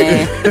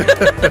bene.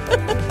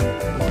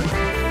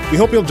 We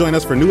hope you'll join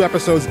us for new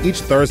episodes each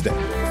Thursday.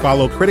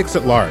 Follow Critics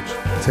at Large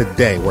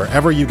today,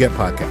 wherever you get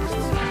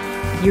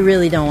podcasts. You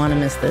really don't want to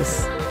miss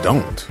this.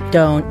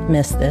 Don't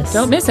miss this.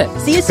 Don't miss it.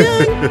 See you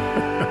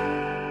soon.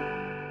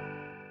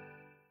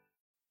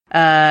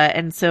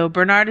 And so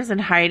Bernard is in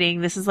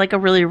hiding. This is like a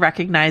really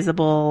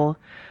recognizable,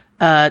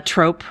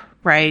 trope,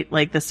 right?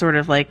 Like this sort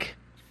of like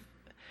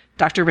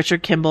Dr.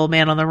 Richard Kimball,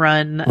 Man on the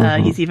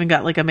Run. He's even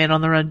got like a Man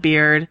on the Run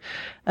beard,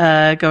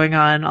 going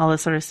on, all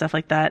this sort of stuff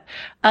like that.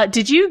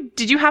 Did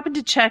you happen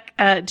to check,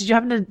 did you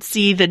happen to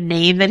see the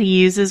name that he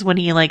uses when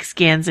he like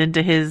scans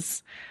into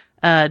his,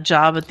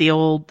 job at the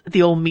old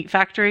meat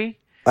factory?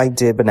 I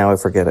did, but now I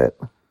forget it.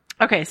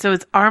 Okay. So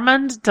it's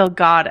Armand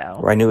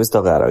Delgado. I knew it was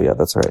Delgado. Yeah,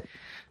 that's right.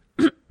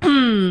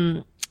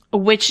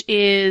 Which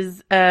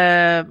is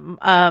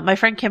my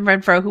friend Kim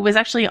Renfro, who was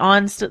actually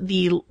on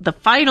the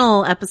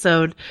final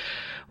episode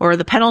or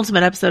the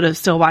penultimate episode of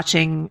Still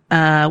Watching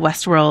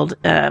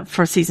Westworld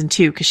for season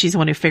 2, because she's the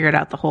one who figured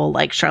out the whole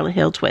like Charlotte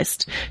Hill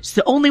twist. She's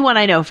the only one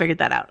I know who figured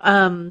that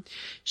out.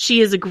 She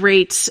is a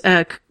great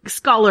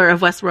scholar of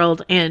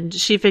Westworld, and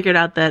she figured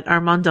out that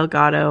Armand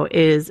Delgado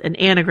is an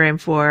anagram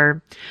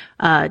for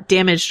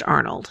damaged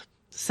Arnold.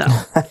 So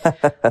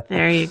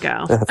there you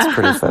go. That's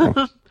pretty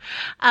funny.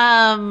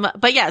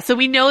 But yeah, so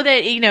we know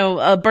that, you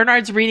know,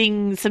 Bernard's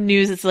reading some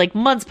news. It's like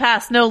months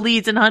past, no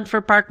leads in hunt for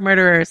park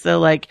murderer. So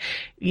like,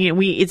 you know,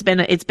 it's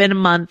been a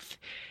month.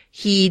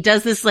 He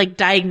does this like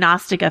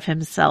diagnostic of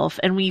himself,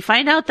 and we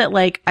find out that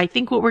like, I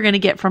think what we're going to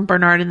get from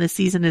Bernard in this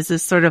season is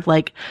this sort of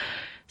like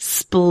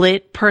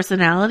split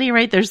personality,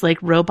 right? There's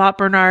like robot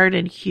Bernard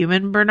and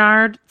human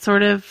Bernard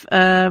sort of,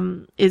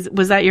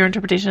 was that your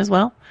interpretation as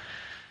well?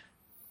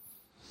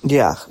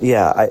 Yeah.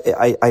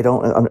 I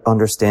don't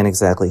understand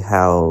exactly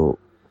how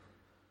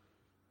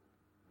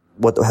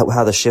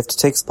the shift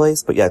takes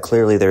place, but yeah,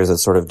 clearly there's a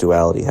sort of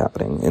duality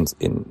happening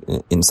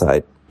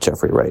inside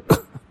Jeffrey Wright.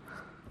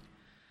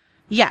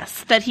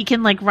 Yes, that he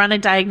can like run a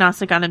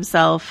diagnostic on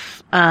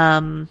himself.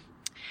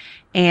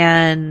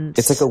 And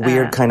it's like a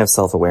weird kind of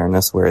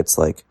self-awareness where it's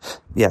like,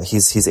 yeah,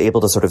 he's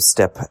able to sort of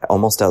step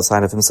almost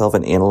outside of himself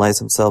and analyze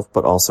himself,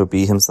 but also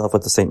be himself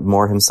at the same,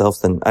 more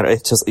himself than,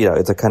 it's just,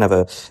 it's a kind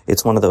of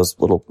it's one of those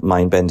little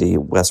mind-bendy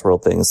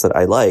Westworld things that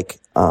I like,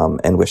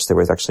 and wish there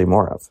was actually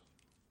more of.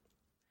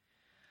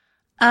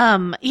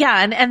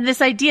 Yeah, and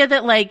this idea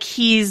that like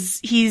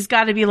he's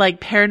got to be like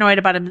paranoid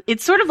about him.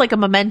 It's sort of like a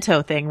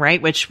Memento thing,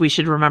 right? Which we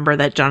should remember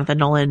that Jonathan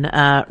Nolan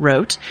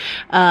wrote.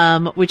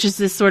 Which is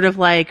this sort of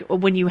like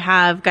when you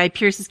have Guy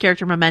Pearce's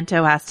character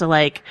Memento has to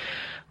like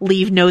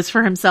leave notes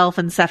for himself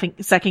and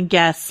second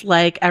guess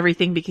like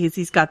everything because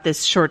he's got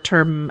this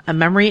short-term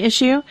memory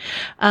issue.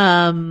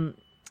 And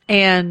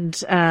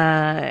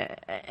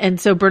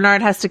so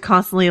Bernard has to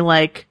constantly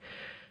like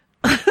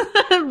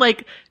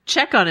like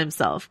check on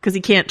himself because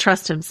he can't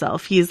trust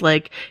himself. He's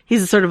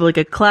sort of like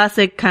a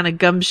classic kind of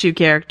gumshoe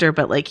character,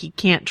 but like he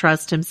can't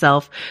trust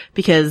himself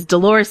because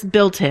Dolores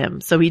built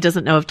him. So he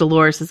doesn't know if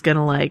Dolores is going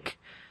to like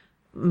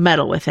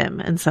meddle with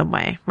him in some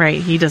way,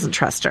 right? He doesn't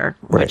trust her,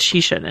 which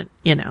he shouldn't,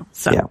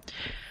 so. Yeah.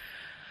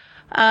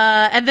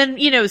 And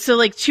then, so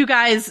like two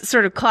guys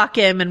sort of clock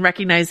him and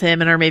recognize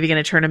him and are maybe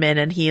going to turn him in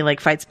and he like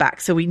fights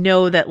back. So we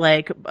know that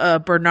like,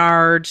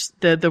 Bernard,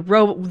 the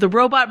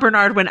robot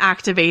Bernard when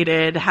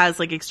activated has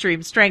like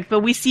extreme strength, but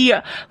we see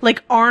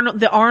like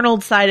the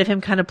Arnold side of him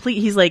kind of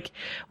he's like,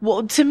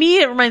 well, to me,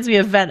 it reminds me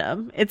of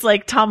Venom. It's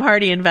like Tom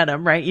Hardy and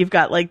Venom, right? You've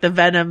got like the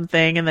Venom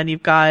thing and then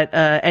you've got,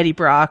 Eddie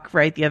Brock,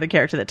 right? The other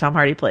character that Tom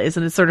Hardy plays.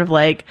 And it's sort of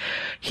like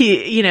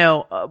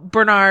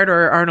Bernard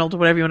or Arnold,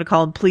 whatever you want to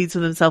call him, pleads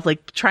with himself,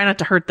 like try not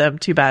to hurt them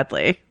too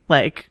badly.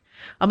 Like,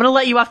 I'm going to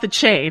let you off the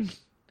chain,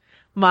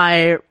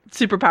 my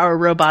superpower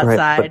robot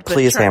side. But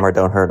please, Hammer,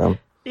 don't hurt him.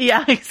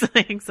 Yeah,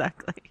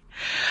 exactly.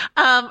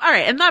 All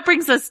right. And that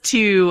brings us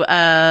to,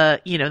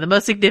 the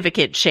most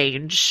significant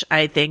change,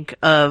 I think,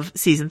 of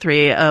season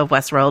 3 of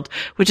Westworld,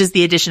 which is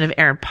the addition of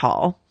Aaron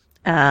Paul,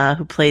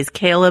 who plays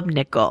Caleb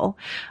Nickel,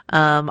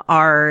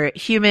 our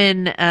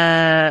human,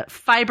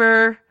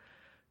 fiber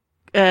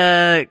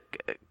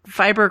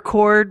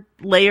cord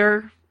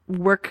layer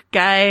work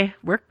guy.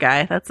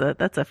 That's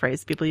a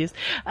phrase people use.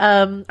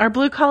 Our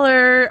blue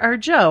collar, our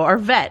Joe, our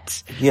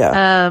vet.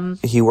 Yeah.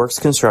 He works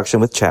construction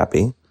with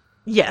Chappie.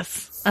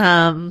 Yes.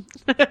 And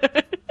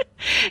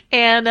they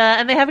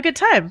have a good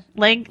time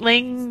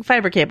laying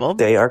fiber cable.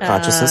 They are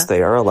consciousness.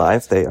 They are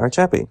alive. They are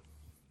Chappie.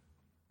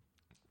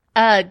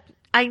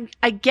 I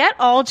get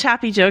all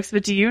Chappie jokes,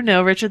 but do you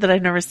know, Richard, that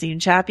I've never seen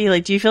Chappie?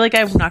 Like, do you feel like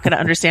I'm not going to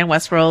understand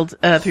Westworld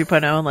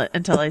 3.0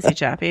 until I see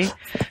Chappie?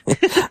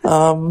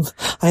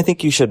 I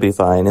think you should be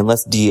fine,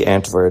 unless D.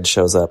 Antwoord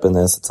shows up in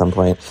this at some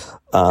point.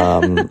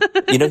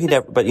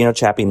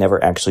 Chappie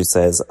never actually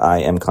says,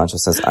 I am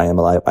consciousness, I am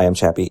alive, I am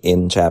Chappie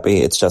in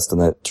Chappie. It's just in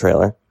the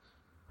trailer.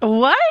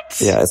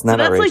 What? Yeah, isn't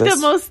that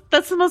outrageous? Like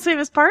that's the most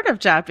famous part of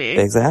Chappie.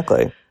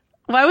 Exactly.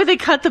 Why would they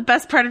cut the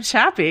best part of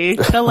Chappie?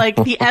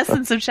 The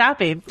essence of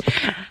Chappie.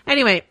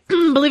 Anyway,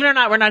 believe it or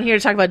not, we're not here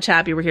to talk about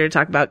Chappie. We're here to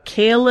talk about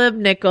Caleb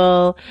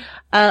Nickel.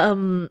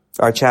 Our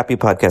Chappie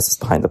podcast is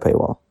behind the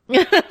paywall.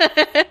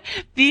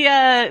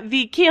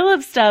 The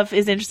Caleb stuff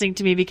is interesting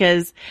to me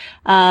because,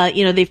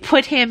 they've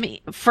put him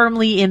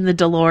firmly in the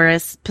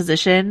Dolores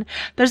position.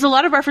 There's a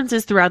lot of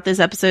references throughout this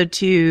episode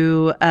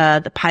to,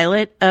 the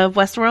pilot of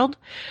Westworld.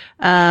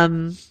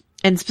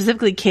 And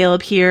specifically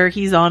Caleb here,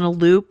 he's on a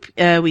loop.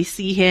 We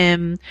see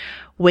him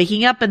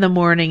waking up in the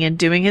morning and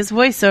doing his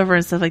voiceover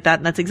and stuff like that.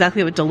 And that's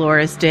exactly what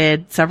Dolores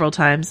did several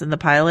times in the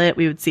pilot.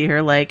 We would see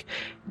her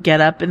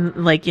get up and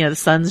the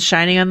sun's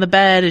shining on the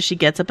bed as she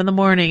gets up in the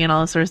morning and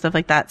all this sort of stuff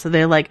like that. So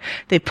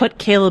they put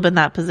Caleb in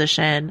that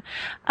position.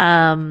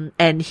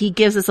 And he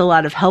gives us a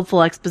lot of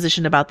helpful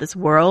exposition about this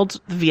world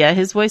via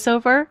his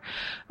voiceover.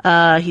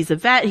 He's a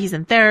vet, he's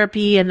in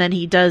therapy, and then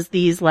he does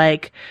these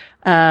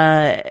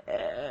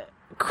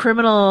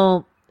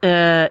criminal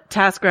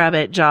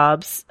TaskRabbit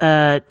jobs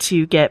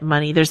to get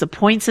money. There's a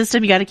point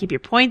system. You got to keep your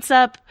points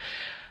up.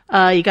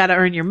 You got to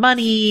earn your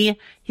money.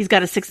 He's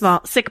got a sick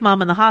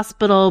mom in the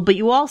hospital, but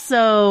you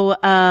also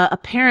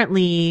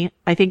apparently,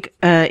 I think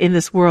in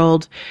this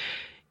world,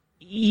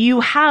 you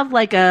have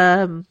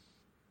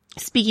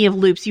speaking of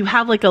loops, you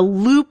have a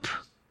loop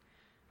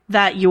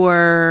that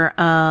you're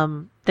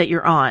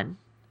on.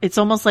 It's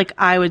almost like,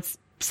 I would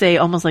say,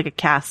 almost like a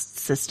caste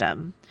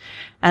system.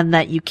 And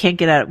that you can't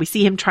get out. We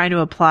see him trying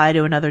to apply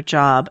to another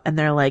job and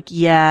they're like,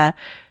 yeah,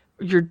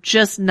 you're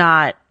just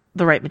not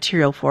the right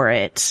material for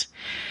it.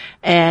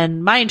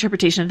 And my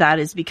interpretation of that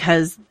is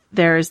because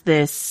there's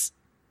this,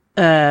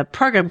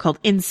 program called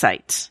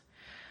Insight,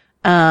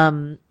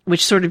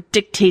 which sort of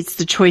dictates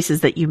the choices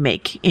that you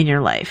make in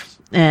your life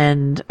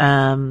and,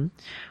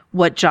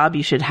 what job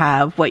you should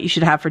have, what you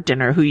should have for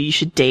dinner, who you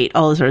should date,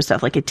 all this sort of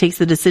stuff. It takes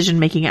the decision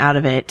making out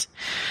of it.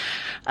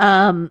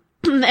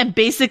 And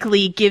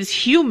basically gives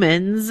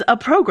humans a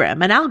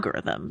program, an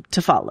algorithm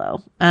to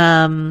follow.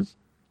 Thematically,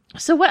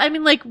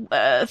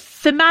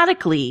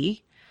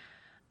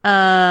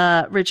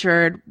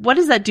 Richard, what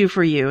does that do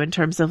for you in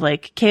terms of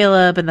like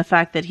Caleb and the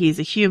fact that he's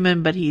a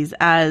human, but he's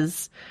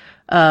as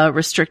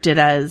restricted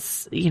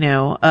as,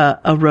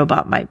 a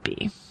robot might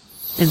be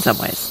in some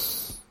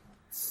ways?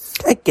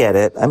 I get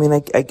it. I mean,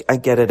 I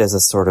get it as a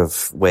sort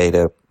of way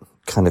to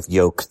kind of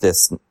yoke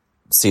this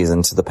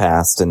season to the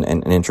past and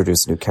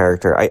introduce a new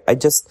character.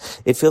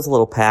 It feels a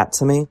little pat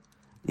to me,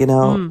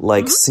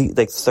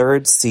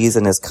 third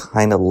season is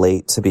kind of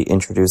late to be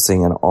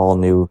introducing an all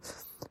new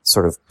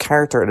sort of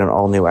character and an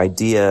all new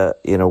idea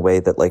in a way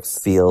that like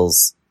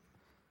feels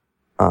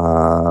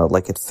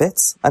like it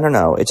fits. I don't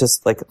know. It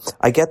just like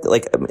I get that,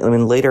 like, I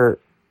mean later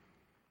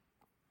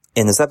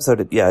in this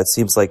episode, it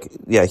seems like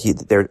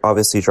they're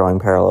obviously drawing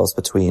parallels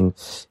between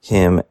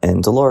him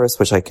and Dolores,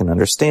 which I can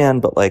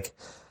understand, but like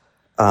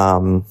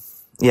I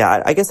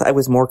guess I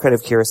was more kind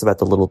of curious about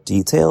the little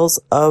details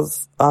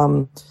of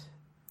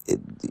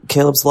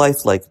Caleb's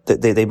life. Like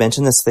they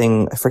mentioned this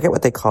thing, I forget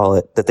what they call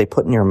it, that they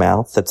put in your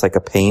mouth that's like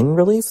a pain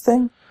relief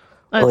thing.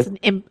 Oh, it's like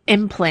an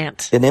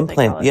implant. An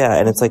implant, yeah.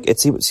 And it's like, it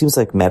seems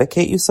like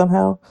medicate you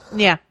somehow.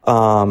 Yeah.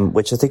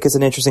 Which I think is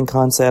an interesting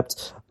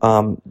concept.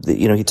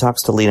 He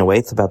talks to Lena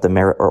Waithe about the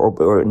merit,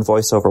 or in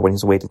voiceover when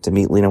he's waiting to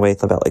meet Lena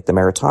Waithe about like the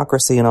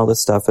meritocracy and all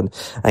this stuff. And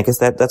I guess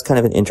that's kind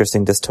of an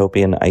interesting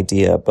dystopian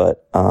idea.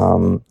 But,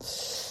 I'm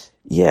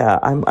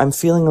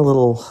feeling a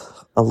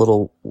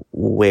little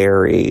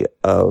wary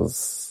of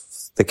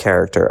the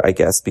character, I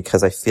guess,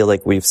 because I feel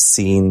like we've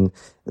seen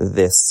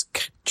this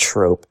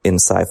trope in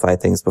sci-fi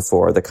things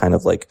before, the kind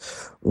of like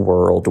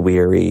world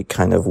weary,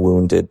 kind of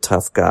wounded,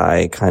 tough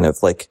guy, kind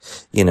of like,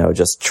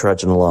 just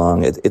trudging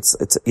along.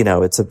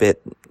 It's a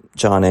bit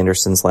John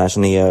Anderson /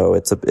 Neo.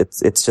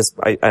 It's just,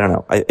 I don't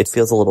know. It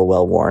feels a little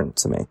well worn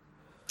to me.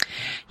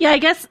 Yeah, I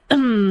guess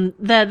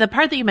the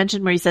part that you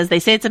mentioned where he says they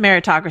say it's a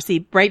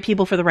meritocracy, right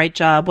people for the right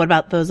job. What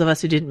about those of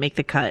us who didn't make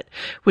the cut?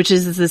 Which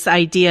is this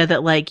idea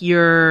that like you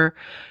are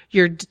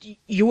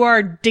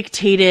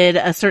dictated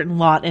a certain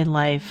lot in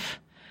life.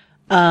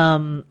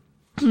 But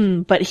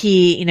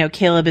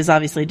Caleb is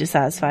obviously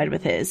dissatisfied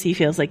with his. He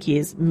feels like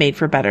he's made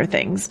for better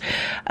things.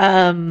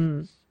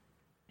 Than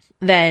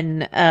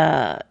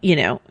a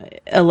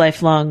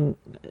lifelong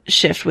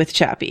shift with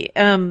Chappie.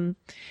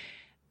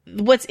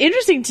 What's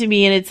interesting to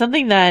me, and it's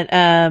something that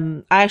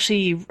I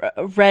actually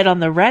read on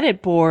the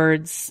Reddit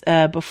boards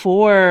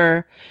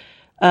before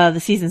the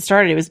season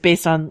started. It was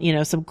based on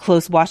some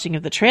close watching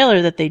of the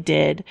trailer that they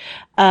did.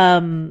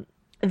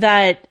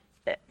 That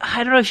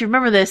I don't know if you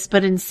remember this,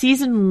 but in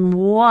season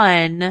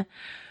 1,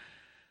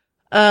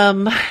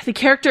 the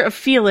character of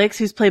Felix,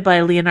 who's played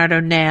by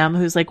Leonardo Nam,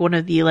 who's like one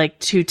of the like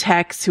 2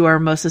 techs who are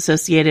most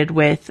associated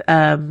with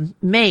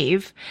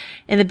Maeve.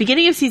 In the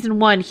beginning of season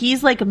 1,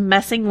 he's like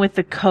messing with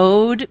the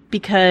code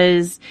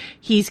because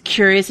he's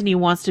curious and he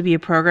wants to be a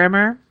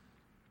programmer.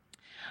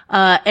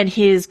 And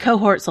his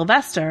cohort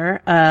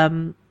Sylvester,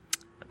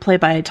 played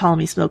by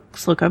Ptolemy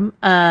Slocum,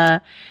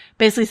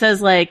 basically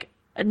says like,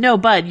 no,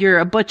 bud, you're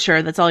a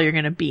butcher. That's all you're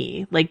going to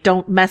be. Like,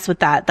 don't mess with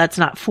that. That's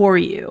not for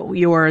you.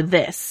 You're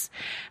this.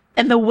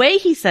 And the way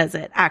he says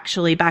it,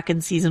 actually, back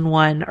in season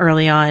 1,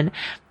 early on,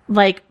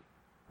 like,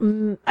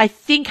 I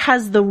think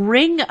has the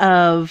ring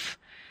of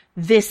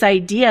this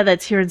idea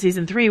that's here in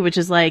season 3, which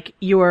is like,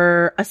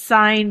 you're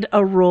assigned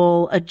a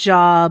role, a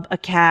job, a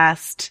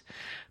cast,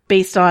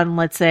 based on,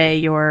 let's say,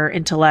 your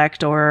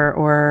intellect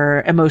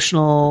or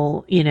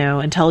emotional,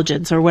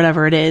 intelligence or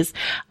whatever it is.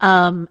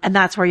 And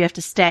that's where you have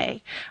to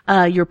stay.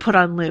 You're put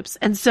on loops.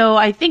 And so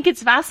I think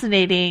it's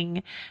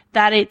fascinating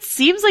that it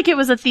seems like it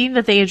was a theme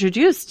that they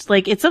introduced.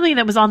 Like, it's something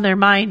that was on their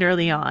mind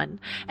early on.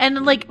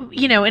 And like,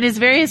 in his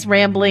various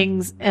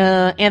ramblings,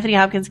 Anthony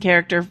Hopkins'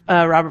 character,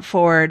 Robert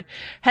Ford,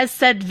 has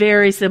said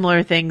very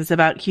similar things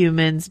about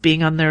humans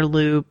being on their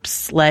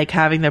loops, like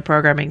having their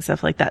programming,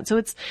 stuff like that. So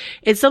it's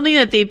something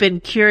that they've been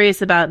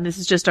curious about. And this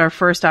is just our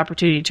first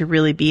opportunity to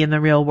really be in the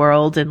real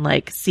world and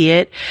like see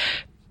it.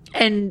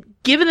 And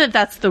given that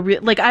that's the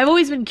real, like, I've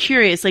always been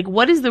curious, like,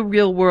 what is the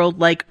real world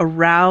like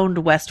around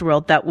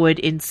Westworld that would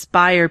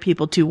inspire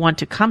people to want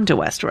to come to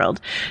Westworld?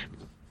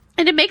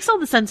 And it makes all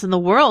the sense in the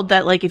world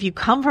that, like, if you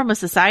come from a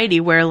society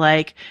where,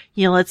 like,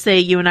 let's say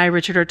you and I,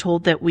 Richard, are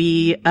told that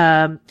we,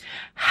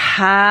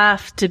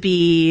 have to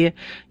be,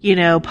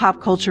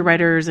 pop culture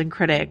writers and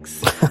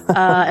critics,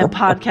 and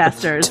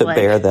podcasters. To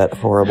bear that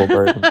horrible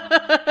burden.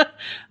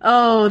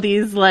 Oh,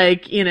 these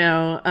like,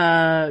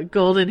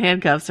 golden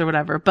handcuffs or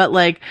whatever. But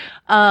like,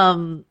 but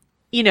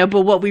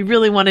what we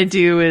really want to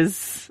do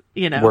is,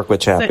 work with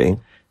Chappie.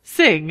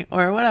 Sing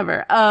or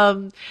whatever.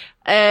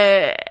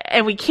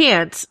 And we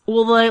can't.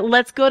 Well,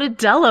 let's go to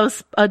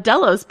Delos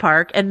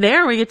Park, and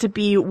there we get to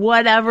be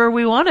whatever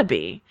we want to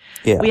be.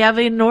 Yeah. We have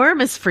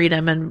enormous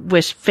freedom and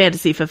wish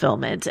fantasy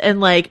fulfillment.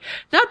 And like,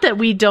 not that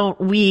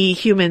we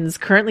humans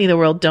currently in the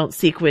world don't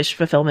seek wish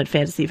fulfillment,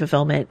 fantasy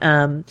fulfillment,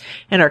 in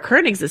our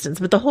current existence,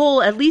 but the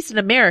whole, at least in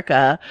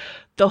America,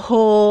 the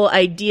whole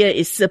idea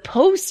is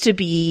supposed to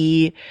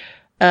be,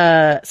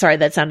 sorry,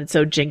 that sounded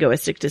so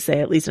jingoistic to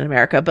say, at least in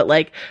America, but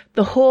like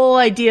the whole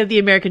idea of the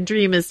American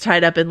dream is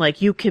tied up in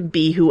like, you can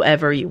be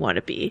whoever you want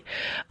to be.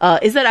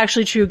 Is that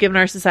actually true given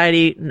our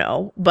society?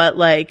 No, but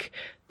like,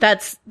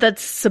 that's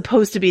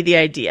supposed to be the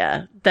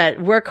idea,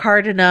 that work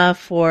hard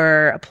enough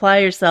or apply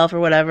yourself or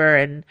whatever.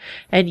 And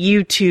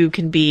you too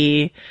can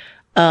be,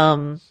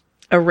 a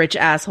rich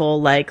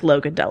asshole like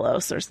Logan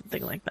Delos or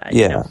something like that.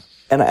 Yeah. You know?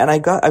 And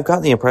I've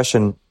gotten the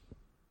impression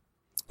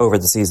over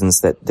the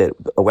seasons that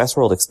a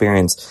Westworld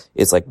experience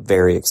is like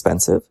very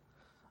expensive.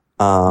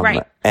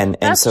 Right. And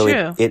That's so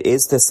true. it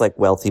is this like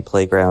wealthy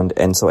playground.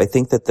 And so I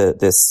think that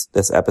this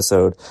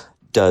episode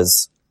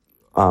does,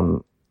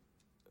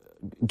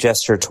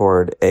 gesture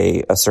toward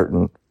a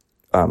certain,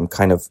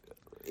 kind of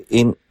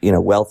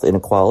wealth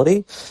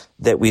inequality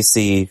that we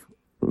see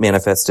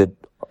manifested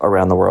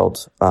around the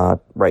world,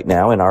 right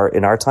now in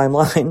our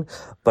timeline.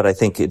 But I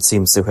think it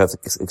seems to have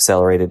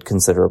accelerated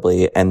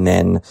considerably. And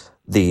then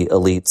the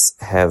elites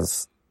have,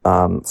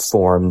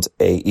 formed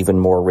a even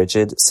more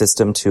rigid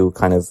system to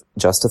kind of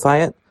justify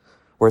it,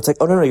 where it's like,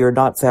 oh no, you're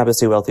not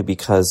fabulously wealthy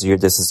because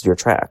this is your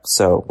track.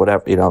 So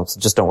whatever,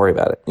 just don't worry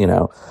about it,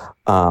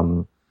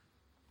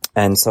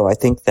 And so I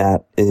think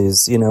that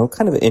is,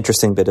 kind of an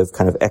interesting bit of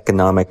kind of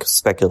economic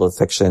speculative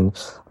fiction.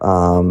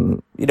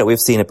 We've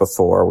seen it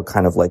before with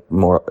kind of like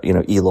more,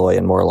 Eloy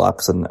and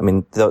Morlocks. And I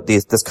mean,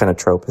 this kind of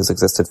trope has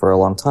existed for a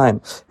long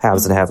time,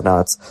 haves and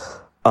have-nots.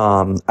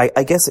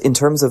 I guess in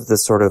terms of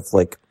this sort of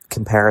like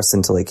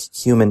comparison to like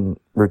human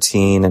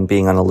routine and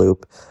being on a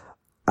loop,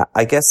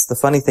 I guess the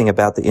funny thing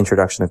about the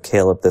introduction of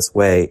Caleb this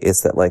way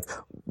is that like,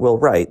 well,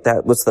 right,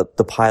 that was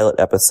the pilot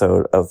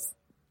episode of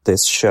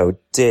this show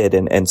did,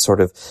 and sort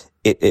of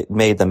it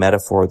made the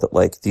metaphor that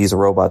like these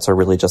robots are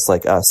really just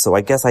like us. So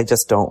I guess I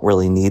just don't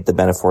really need the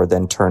metaphor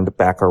then turned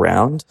back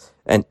around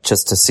and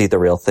just to see the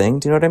real thing.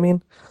 Do you know what I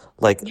mean?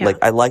 Like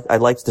I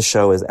liked the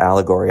show as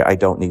allegory. I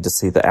don't need to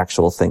see the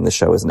actual thing the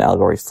show is an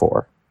allegory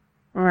for.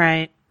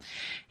 Right.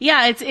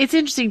 Yeah, it's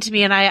interesting to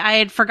me, and I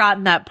had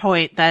forgotten that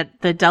point,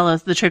 that the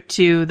trip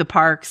to the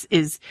parks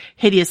is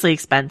hideously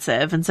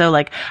expensive. And so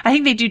like, I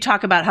think they do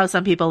talk about how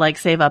some people like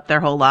save up their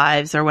whole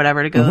lives or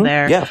whatever to go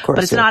there. Yeah, of course.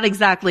 But it's not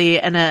exactly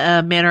a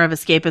manner of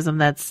escapism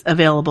that's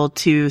available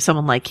to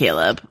someone like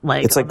Caleb.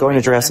 Like, it's like going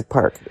to Jurassic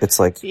Park. It's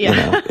like,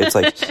 it's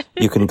like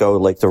you can go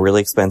like the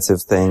really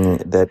expensive thing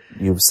that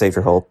you save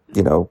your whole,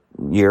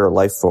 year of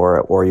life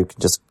for, or you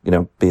can just,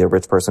 be a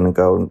rich person and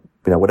go,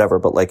 whatever.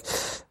 But like,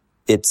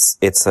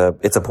 it's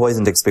a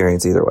poisoned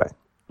experience either way.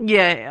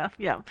 Yeah.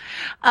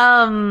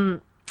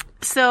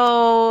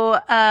 So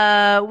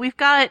we've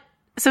got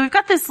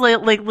this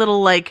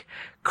little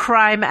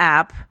crime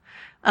app.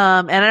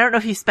 And I don't know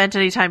if you spent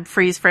any time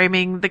freeze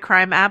framing the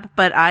crime app,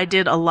 but I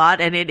did a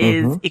lot, and it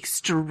is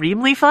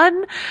extremely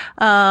fun.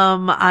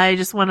 I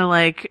just want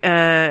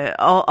to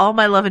all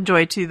my love and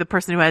joy to the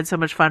person who had so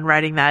much fun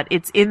writing that.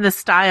 It's in the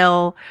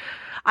style,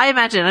 I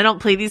imagine, I don't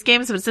play these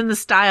games, but it's in the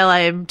style I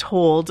am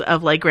told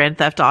of like Grand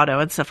Theft Auto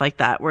and stuff like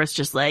that, where it's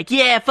just like,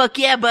 yeah, fuck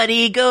yeah,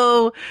 buddy,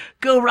 go,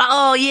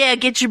 oh yeah,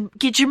 get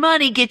your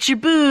money, get your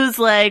booze,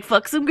 like,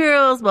 fuck some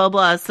girls, blah,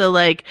 blah. So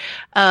like,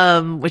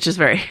 which is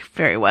very,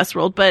 very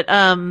Westworld, but,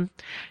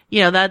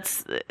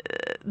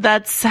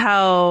 that's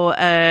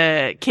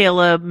how,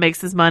 Caleb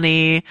makes his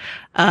money.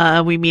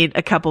 We meet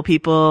a couple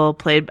people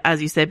played,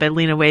 as you say, by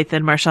Lena Waithe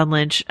and Marshawn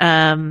Lynch,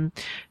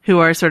 who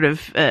are sort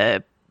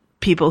of,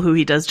 people who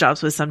he does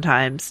jobs with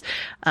sometimes.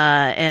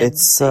 And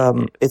it's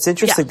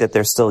interesting that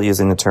they're still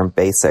using the term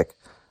basic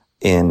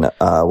in,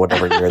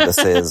 whatever year this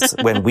is,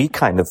 when we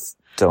kind of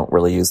don't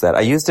really use that. I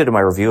used it in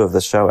my review of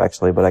the show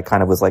actually, but I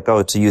kind of was like,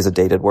 to use a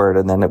dated word.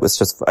 And then it was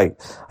just, I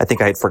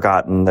think I had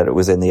forgotten that it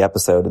was in the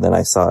episode, and then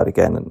I saw it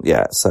again. And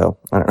yeah, so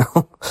I don't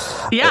know.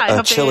 Yeah.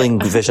 a chilling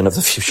vision of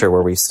the future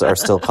where we are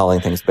still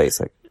calling things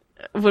basic.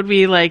 Would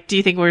we do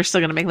you think we're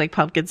still going to make like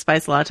pumpkin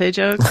spice latte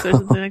jokes or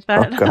something like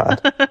that? Oh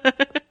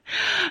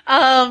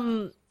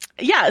God.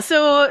 Yeah,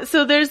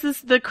 so there's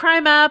the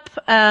crime app,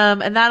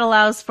 and that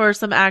allows for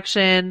some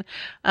action.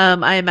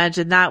 I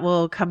imagine that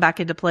will come back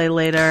into play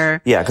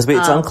later. Yeah, because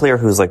it's unclear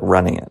who's like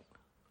running it.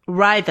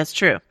 Right, that's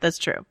true.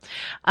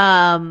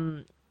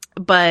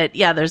 But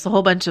yeah, there's a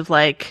whole bunch of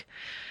like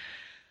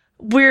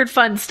weird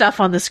fun stuff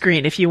on the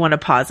screen if you want to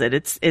pause it.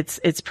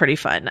 It's pretty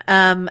fun.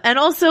 And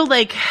also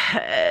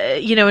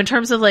in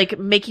terms of like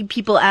making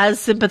people as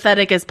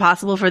sympathetic as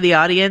possible for the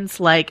audience,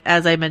 like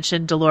as I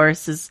mentioned,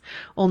 Dolores is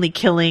only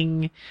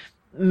killing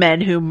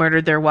men who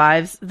murdered their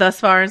wives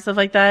thus far and stuff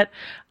like that.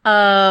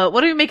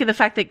 What do we make of the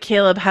fact that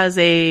Caleb has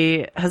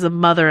a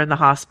mother in the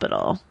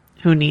hospital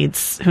who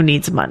needs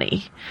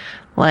money?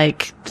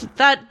 Like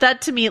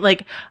that to me,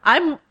 like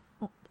I'm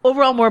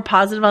overall more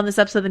positive on this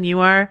episode than you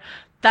are.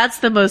 That's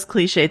the most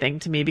cliche thing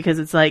to me, because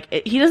it's like,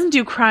 he doesn't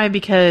do crime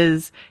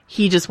because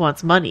he just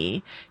wants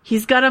money.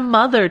 He's got a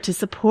mother to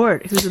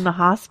support who's in the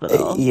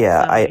hospital.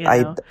 Yeah.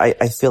 So,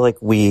 I feel like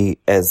we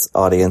as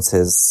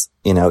audiences,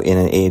 in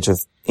an age of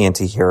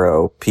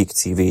anti-hero peak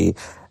TV,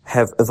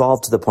 have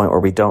evolved to the point where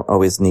we don't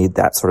always need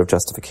that sort of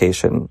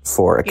justification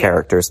for a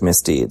character's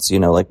misdeeds, you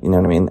know what I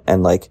mean?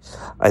 And like,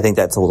 I think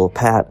that's a little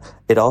pat.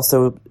 It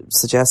also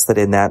suggests that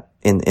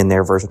in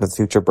their version of the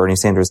future, Bernie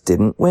Sanders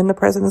didn't win the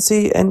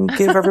presidency and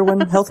give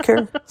everyone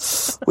healthcare,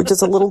 which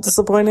is a little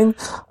disappointing.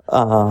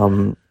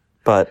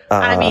 But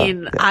I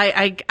mean,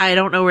 yeah. I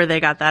don't know where they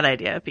got that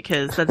idea,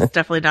 because that's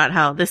definitely not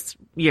how this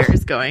year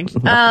is going.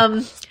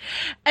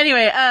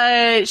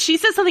 Anyway, she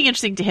says something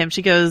interesting to him.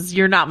 She goes,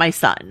 "You're not my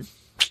son."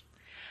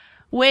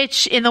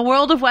 Which, in the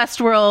world of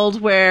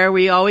Westworld, where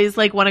we always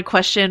like want to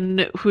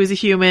question who's a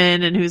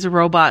human and who's a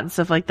robot and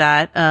stuff like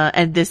that,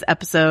 and this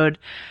episode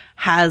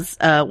has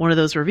one of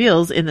those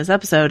reveals in this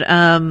episode,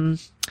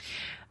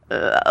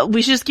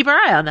 we should just keep our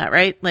eye on that,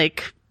 right?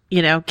 Like,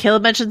 you know,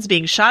 Caleb mentions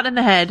being shot in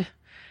the head,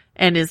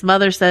 and his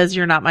mother says,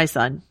 "You're not my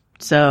son."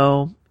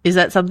 So is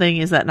that something?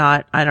 Is that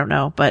not? I don't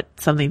know, but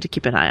something to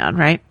keep an eye on,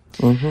 right?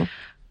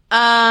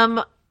 Mm-hmm.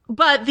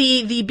 But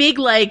the big,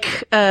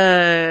 like,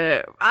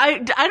 I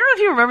don't know if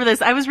you remember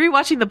this. I was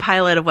rewatching the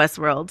pilot of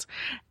Westworld,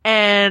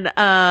 and,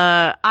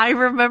 I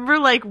remember,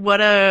 like,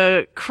 what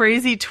a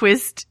crazy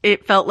twist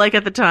it felt like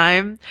at the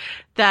time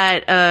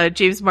that,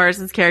 James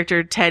Marsden's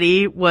character,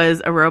 Teddy,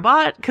 was a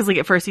robot. Cause, like,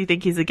 at first you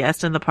think he's a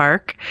guest in the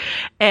park.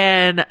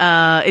 And,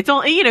 it's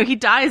only, you know, he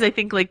dies, I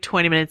think, like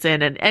 20 minutes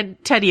in, and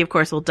Teddy, of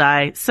course, will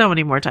die so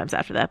many more times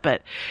after that,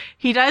 but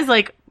he dies,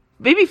 like,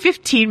 maybe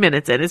 15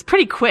 minutes in. It's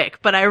pretty quick,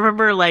 but I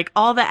remember like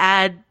all the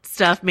ad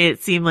stuff made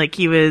it seem like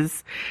he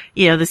was,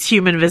 you know, this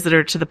human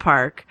visitor to the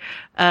park.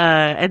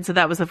 And so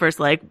that was the first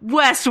like,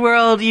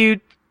 Westworld,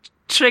 you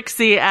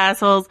tricksy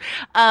assholes.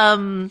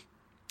 And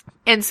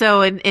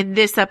so in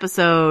this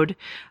episode,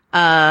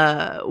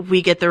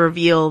 we get the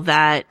reveal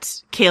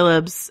that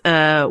Caleb's,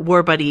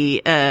 war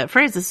buddy,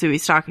 Francis, who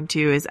he's talking to,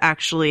 is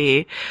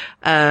actually,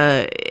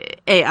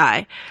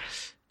 AI.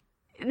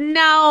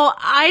 Now,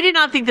 I did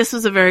not think this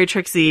was a very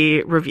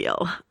tricksy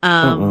reveal.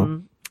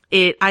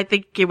 I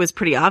think it was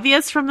pretty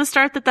obvious from the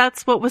start that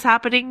that's what was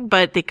happening,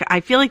 but I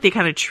feel like they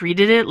kind of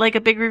treated it like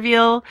a big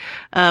reveal.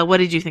 What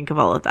did you think of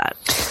all of that?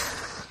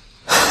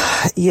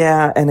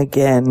 Yeah, and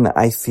again,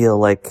 I feel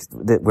like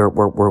that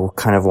we're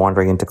kind of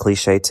wandering into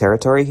cliche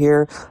territory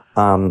here.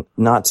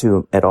 Not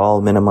to at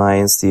all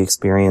minimize the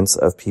experience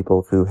of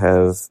people who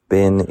have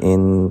been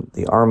in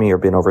the army or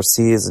been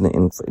overseas and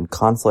in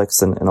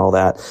conflicts and all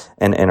that,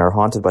 and are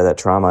haunted by that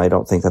trauma. I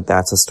don't think that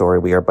that's a story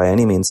we are by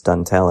any means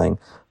done telling.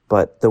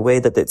 But the way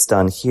that it's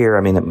done here,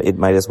 I mean, it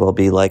might as well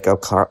be like a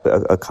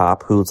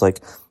cop who's like,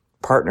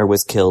 partner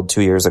was killed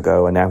 2 years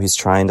ago and now he's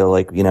trying to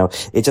like, you know,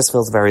 it just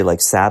feels very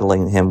like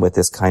saddling him with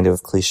this kind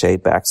of cliched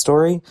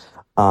backstory.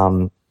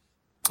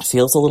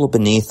 Feels a little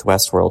beneath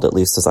Westworld, at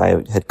least as I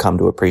had come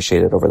to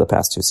appreciate it over the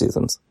past 2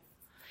 seasons.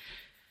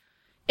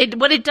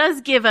 What it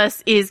does give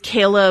us is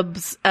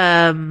Caleb's,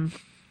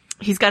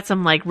 he's got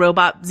some like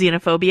robot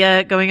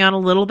xenophobia going on a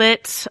little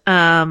bit.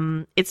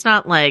 It's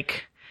not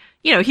like,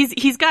 you know,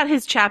 he's got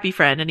his chappy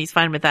friend and he's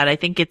fine with that. I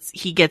think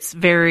he gets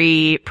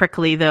very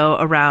prickly though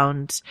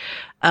around,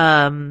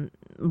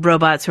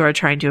 robots who are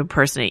trying to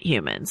impersonate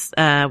humans.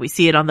 We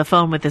see it on the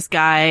phone with this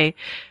guy,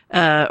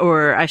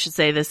 or I should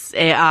say this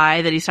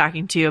AI that he's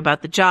talking to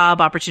about the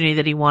job opportunity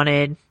that he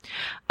wanted.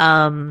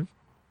 And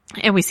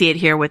we see it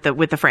here with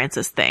the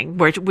Francis thing,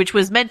 which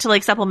was meant to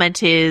like supplement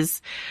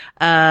his,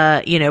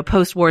 you know,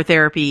 post-war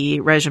therapy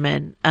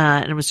regimen,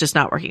 and it was just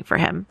not working for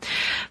him.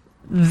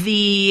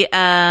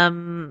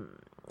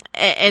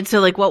 And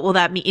so like, what will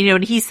that mean? You know,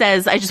 and he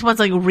says, "I just want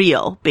something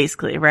real,"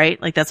 basically,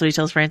 right? Like that's what he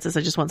tells Francis.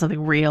 "I just want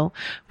something real,"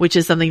 which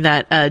is something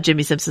that,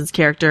 Jimmy Simpson's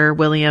character,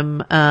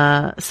 William,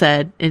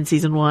 said in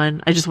season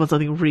 1. "I just want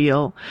something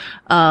real."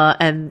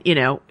 And, you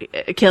know,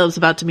 Caleb's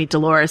about to meet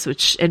Dolores,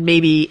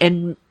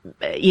 you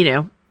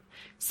know,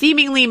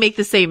 seemingly make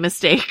the same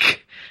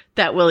mistake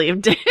that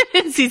William did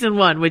in season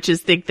 1, which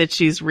is think that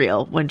she's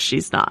real when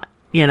she's not,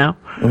 you know?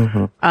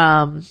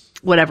 Mm-hmm.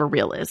 Whatever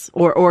real is,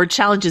 or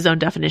challenge his own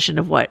definition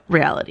of what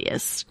reality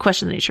is,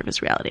 question the nature of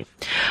his reality.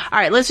 All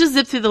right, let's just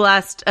zip through the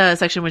last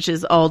section, which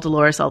is all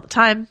Dolores all the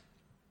time.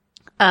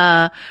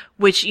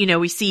 Which, you know,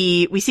 we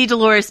see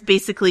Dolores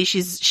basically,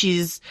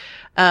 she's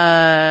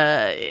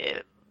done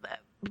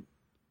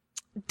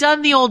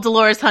the old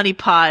Dolores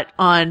honeypot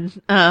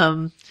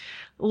on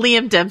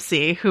Liam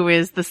Dempsey, who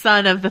is the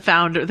son of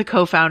the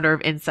co-founder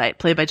of Insight,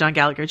 played by John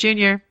Gallagher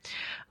Jr.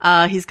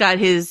 He's got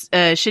his,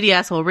 shitty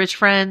asshole rich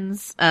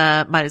friends,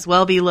 might as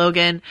well be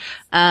Logan.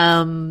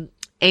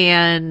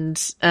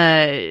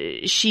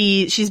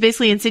 She's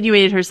basically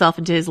insinuated herself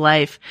into his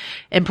life,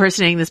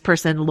 impersonating this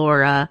person,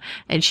 Laura,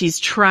 and she's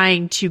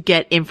trying to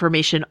get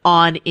information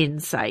on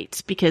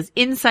Insight, because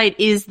Insight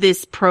is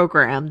this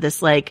program,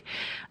 this like,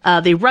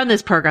 they run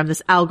this program,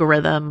 this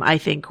algorithm, I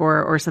think,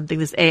 or something,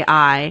 this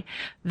AI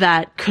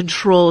that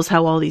controls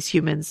how all these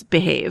humans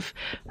behave.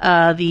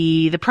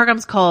 The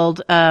program's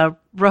called,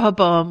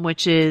 Rehoboam,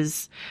 which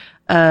is,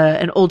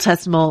 an Old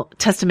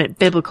Testament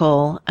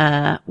biblical,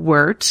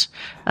 word.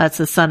 It's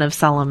the son of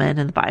Solomon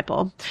in the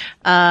Bible.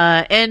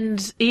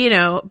 And, you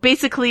know,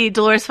 basically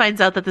Dolores finds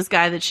out that this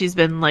guy that she's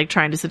been like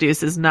trying to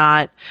seduce is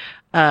not,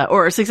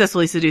 or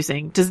successfully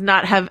seducing, does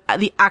not have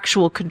the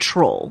actual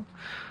control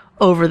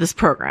over this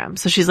program.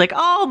 So she's like,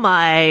 all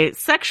my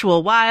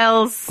sexual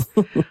wiles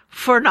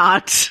for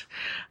naught.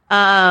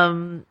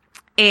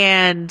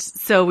 And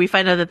so we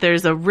find out that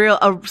there's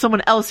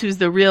someone else who's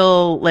the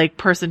real, like,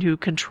 person who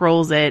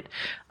controls it,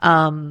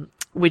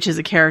 which is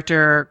a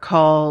character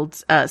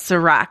called,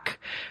 Serac,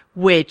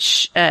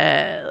 which,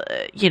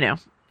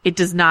 it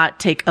does not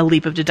take a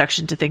leap of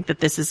deduction to think that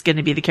this is going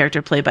to be the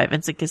character played by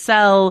Vincent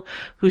Cassel,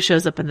 who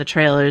shows up in the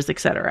trailers,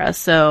 etc.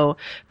 So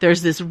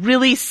there's this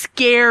really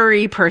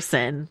scary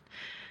person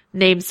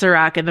named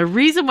Serac, and the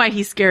reason why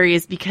he's scary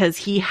is because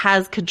he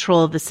has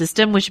control of the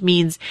system, which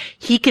means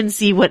he can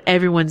see what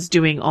everyone's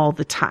doing all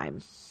the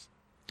time.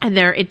 And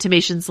there are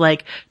intimations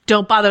like,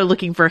 don't bother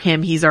looking for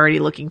him, he's already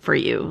looking for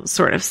you,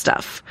 sort of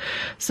stuff.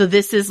 So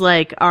this is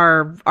like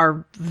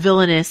our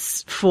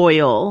villainous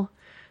foil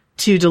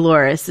to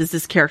Dolores, is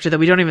this character that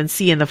we don't even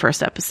see in the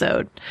first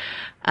episode.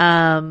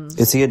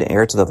 Is he an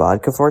heir to the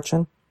vodka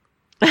fortune?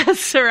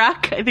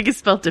 Serac, I think is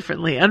spelled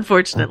differently,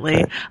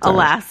 unfortunately, okay,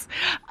 alas.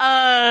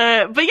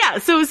 But yeah,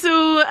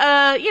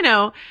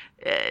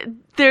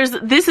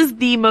 this is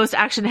the most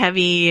action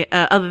heavy,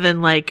 other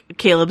than like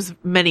Caleb's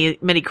many,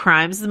 many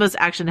crimes, the most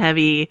action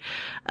heavy,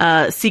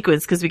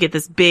 sequence, because we get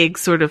this big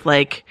sort of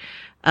like,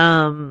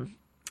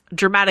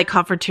 dramatic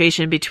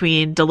confrontation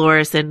between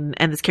Dolores and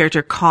this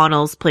character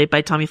Connells, played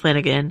by Tommy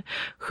Flanagan,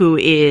 who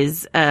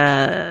is,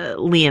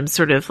 Liam's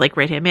sort of like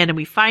right-hand man. And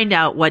we find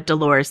out what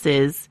Dolores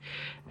is.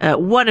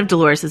 One of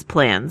Dolores's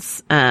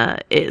plans,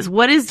 is.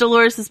 What is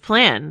Dolores's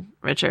plan,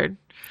 Richard?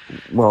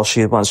 Well,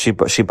 she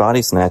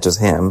body snatches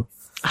him.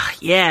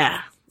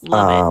 Yeah.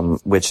 Love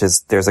it. Which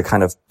is, there's a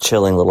kind of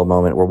chilling little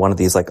moment where one of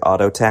these like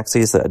auto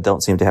taxis that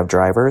don't seem to have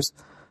drivers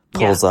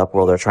pulls up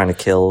while they're trying to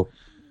kill,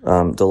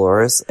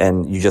 Dolores,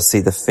 and you just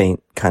see the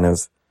faint kind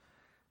of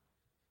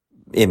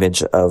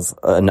image of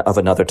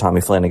another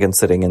Tommy Flanagan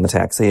sitting in the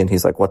taxi, and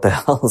he's like, what the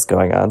hell is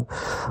going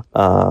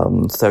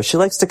on? So she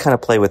likes to kind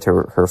of play with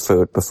her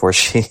food before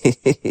she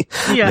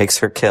makes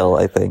her kill,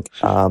 I think.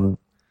 But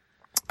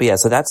yeah,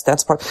 so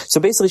that's part. So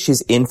basically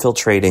she's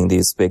infiltrating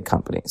these big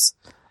companies,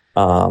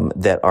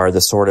 that are the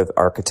sort of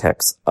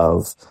architects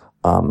of,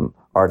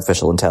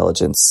 artificial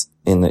intelligence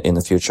in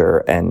the future,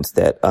 and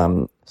that,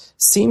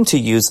 seem to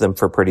use them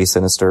for pretty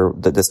sinister,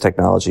 this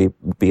technology,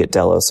 be it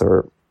Delos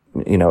or,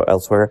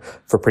 elsewhere,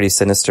 for pretty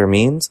sinister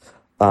means,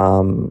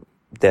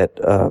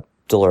 that,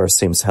 Dolores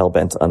seems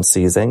hell-bent on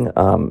seizing.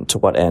 To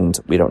what end,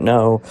 we don't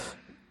know.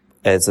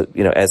 As of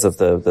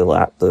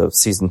the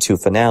season 2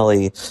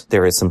 finale,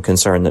 there is some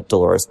concern that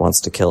Dolores wants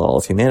to kill all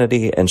of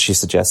humanity, and she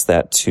suggests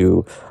that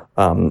to,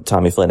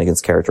 Tommy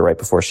Flanagan's character right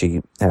before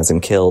she has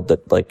him killed,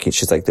 that like,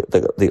 she's like,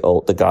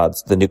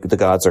 the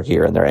gods are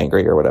here and they're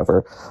angry or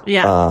whatever.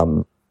 Yeah.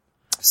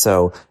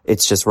 So it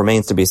just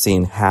remains to be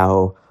seen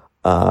how,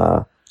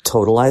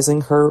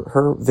 totalizing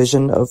her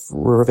vision of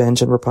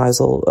revenge and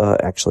reprisal,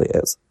 actually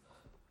is.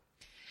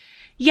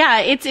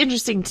 Yeah, it's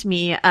interesting to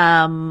me.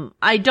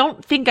 I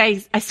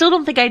still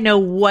don't think I know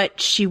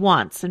what she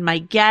wants. And my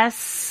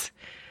guess,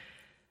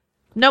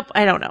 nope,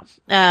 I don't know.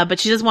 But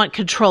she does want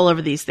control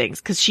over these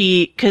things cause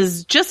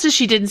just as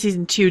she did in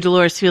season 2,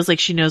 Dolores feels like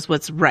she knows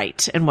what's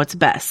right and what's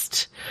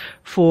best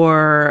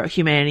for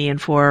humanity and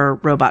for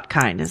robot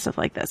kind and stuff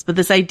like this. But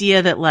this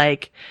idea that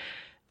like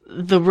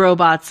the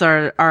robots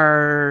are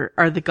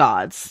the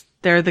gods.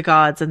 They're the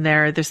gods and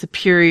they're the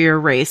superior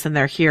race and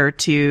they're here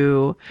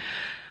to,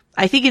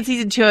 I think in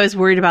season 2 I was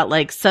worried about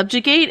like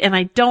subjugate, and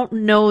I don't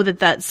know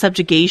that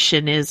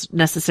subjugation is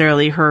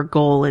necessarily her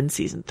goal in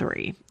season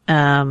 3.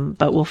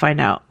 But we'll find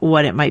out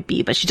what it might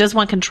be. But she does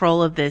want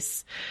control of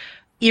this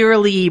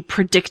eerily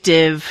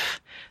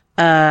predictive,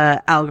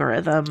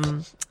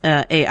 algorithm,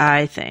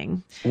 AI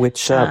thing.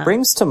 Which,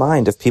 brings to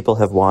mind, if people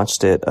have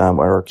watched it,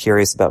 or are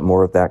curious about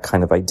more of that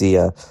kind of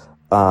idea,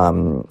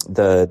 the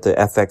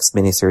FX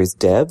miniseries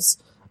Devs,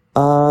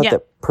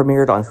 that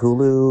premiered on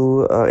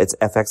Hulu. It's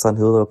FX on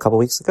Hulu a couple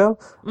weeks ago,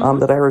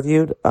 that I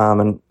reviewed.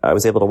 And I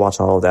was able to watch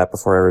all of that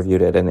before I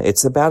reviewed it. And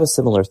it's about a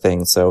similar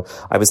thing. So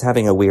I was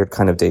having a weird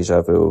kind of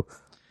deja vu,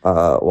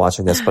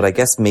 watching this, but I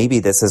guess maybe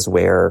this is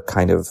where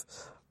kind of,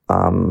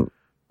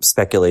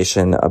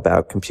 speculation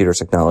about computer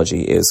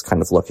technology is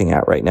kind of looking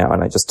at right now.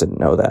 And I just didn't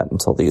know that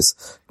until these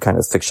kind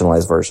of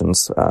fictionalized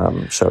versions,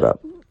 showed up.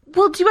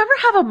 Well, do you ever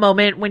have a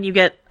moment when you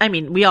get, I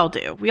mean, we all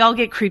do. We all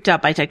get creeped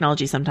out by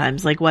technology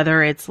sometimes, like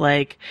whether it's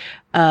like,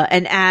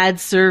 an ad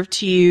served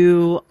to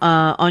you,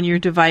 on your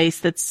device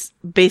that's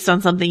based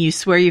on something you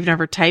swear you've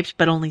never typed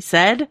but only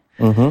said.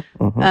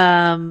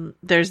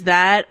 There's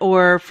that.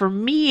 Or for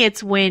me,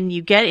 it's when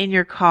you get in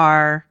your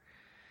car.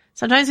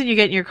 Sometimes when you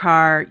get in your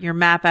car, your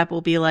map app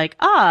will be like,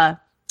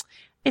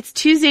 it's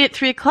Tuesday at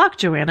 3:00,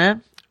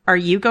 Joanna. Are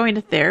you going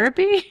to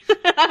therapy?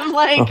 I'm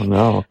like, oh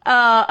no.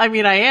 I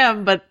mean, I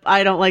am, but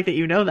I don't like that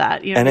you know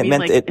that. You know and what it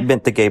meant, it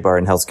meant the gay bar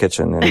in Hell's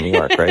Kitchen in New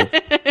York, right?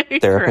 Therapy?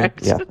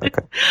 Correct. Yeah,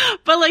 okay.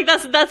 But like,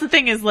 that's the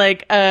thing is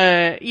like,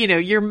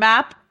 your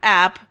map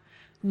app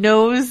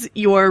knows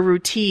your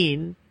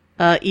routine,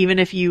 even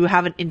if you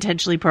haven't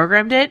intentionally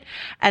programmed it.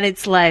 And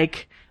it's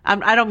like,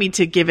 I don't mean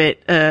to give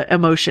it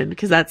emotion,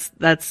 because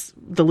that's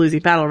the losing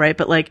battle, right?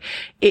 But like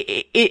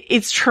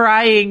it's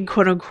trying,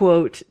 quote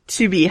unquote,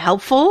 to be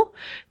helpful,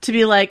 to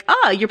be like,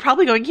 you're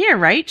probably going here,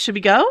 right? Should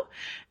we go?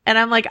 And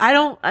I'm like,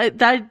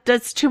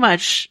 that's too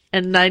much,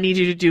 and I need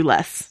you to do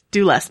less.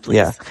 Do less, please.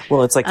 Yeah.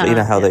 Well, it's like, you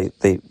know how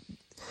they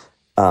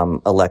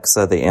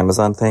Alexa, the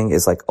Amazon thing,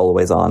 is like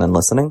always on and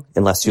listening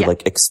unless you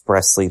like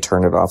expressly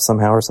turn it off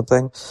somehow or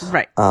something.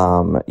 Right.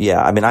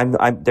 Yeah. I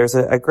mean, there's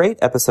a great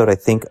episode, I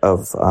think,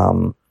 of,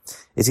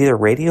 it's either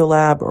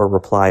Radiolab or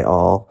Reply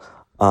All,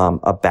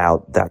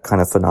 about that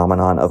kind of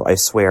phenomenon of, I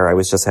swear I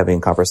was just having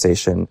a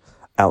conversation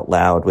out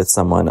loud with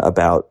someone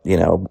about, you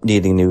know,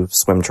 needing new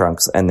swim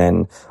trunks. And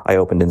then I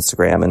opened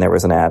Instagram and there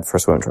was an ad for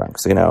swim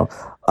trunks, you know.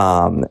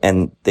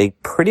 And they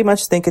pretty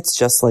much think it's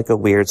just like a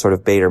weird sort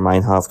of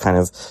Bader-Meinhof kind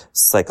of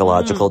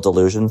psychological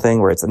delusion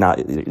thing where it's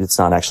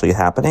not actually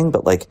happening.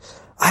 But like,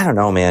 I don't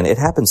know, man, it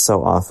happens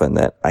so often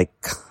that I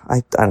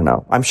don't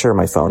know. I'm sure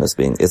my phone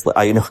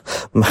you know,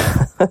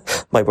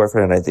 my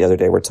boyfriend and I the other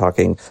day were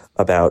talking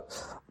about,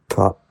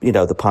 you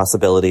know, the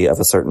possibility of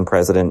a certain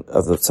president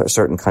of a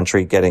certain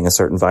country getting a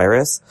certain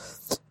virus.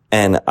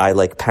 And I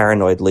like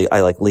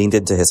paranoidly, leaned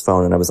into his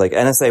phone and I was like,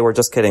 NSA, we're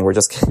just kidding.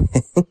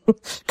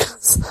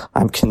 'Cause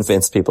I'm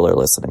convinced people are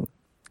listening.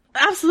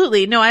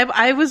 Absolutely. No,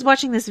 I was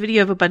watching this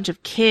video of a bunch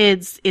of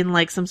kids in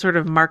like some sort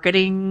of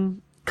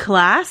marketing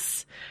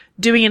class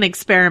doing an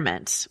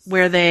experiment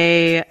where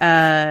they,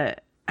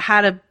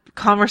 had a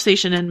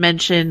conversation and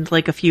mentioned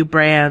like a few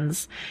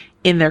brands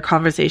in their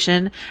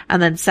conversation,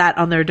 and then sat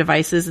on their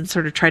devices and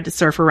sort of tried to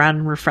surf around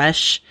and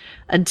refresh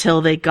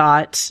until they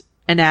got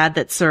an ad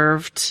that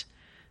served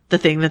the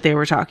thing that they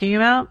were talking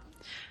about.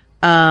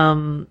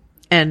 And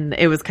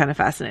it was kind of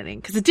fascinating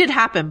because it did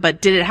happen,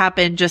 but did it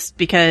happen just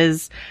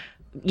because,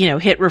 you know,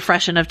 hit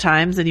refresh enough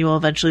times and you will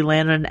eventually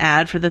land on an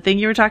ad for the thing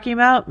you were talking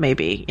about?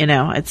 Maybe, you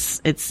know,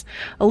 it's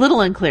a little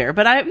unclear,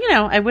 but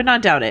I would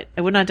not doubt it.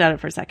 I would not doubt it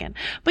for a second.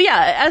 But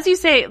yeah, as you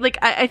say, like,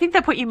 I think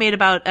that point you made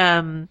about,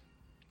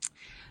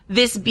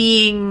 this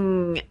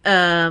being,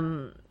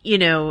 you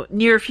know,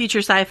 near future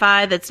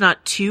sci-fi that's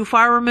not too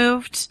far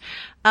removed,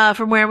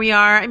 from where we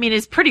are. I mean,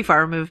 it's pretty far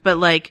removed, but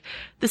like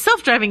the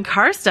self-driving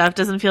car stuff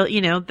doesn't feel,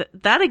 you know,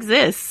 that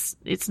exists.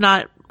 It's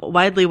not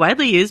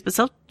widely used, but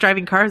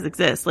self-driving cars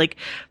exist. Like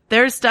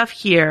there's stuff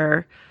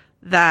here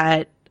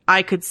that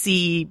I could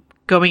see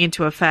going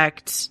into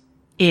effect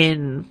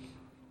in,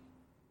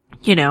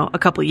 you know, a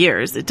couple of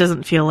years. It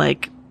doesn't feel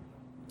like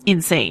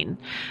insane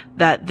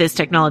that this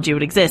technology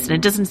would exist, and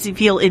it doesn't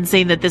feel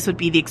insane that this would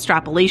be the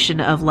extrapolation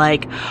of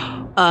like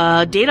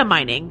data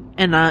mining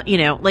and you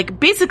know, like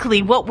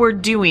basically what we're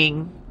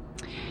doing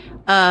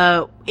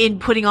in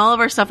putting all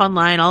of our stuff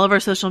online, all of our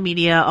social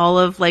media, all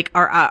of like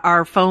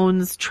our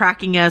phones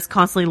tracking us,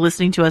 constantly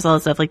listening to us, all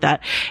that stuff like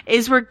that,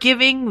 is we're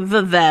giving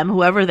them,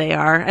 whoever they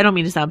are, I don't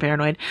mean to sound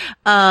paranoid,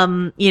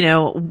 you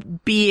know,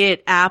 be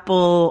it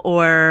Apple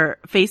or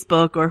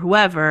Facebook or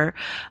whoever,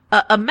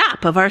 a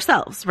map of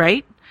ourselves,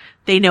 right?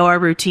 They know our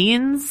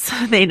routines,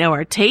 they know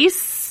our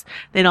tastes,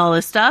 they know all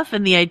this stuff.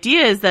 And the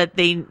idea is that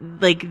they,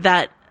 like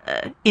that,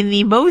 in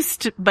the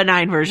most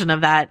benign version of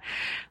that,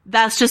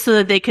 that's just so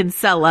that they can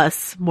sell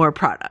us more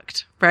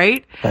product,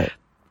 right? Right.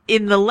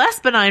 In the less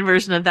benign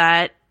version of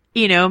that,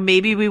 you know,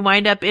 maybe we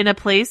wind up in a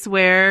place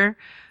where,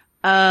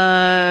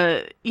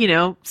 you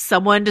know,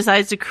 someone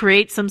decides to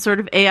create some sort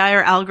of AI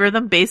or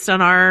algorithm based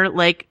on our,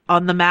 like,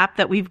 on the map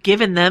that we've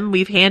given them,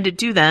 we've handed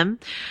to them,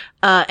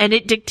 and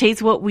it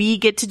dictates what we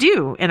get to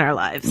do in our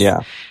lives.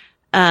 Yeah.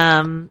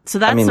 So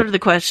that's sort of the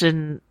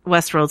question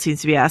Westworld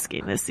seems to be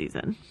asking this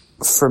season.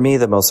 For me,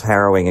 the most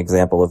harrowing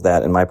example of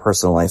that in my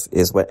personal life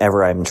is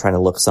whenever I'm trying to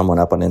look someone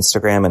up on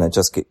Instagram and it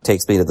just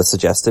takes me to the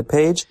suggested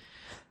page.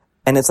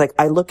 And it's like,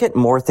 I look at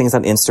more things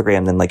on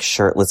Instagram than like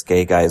shirtless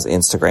gay guys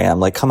Instagram.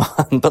 Like, come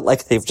on. But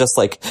like, they've just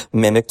like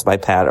mimicked my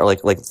pattern or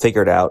like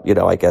figured out, you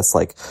know, I guess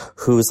like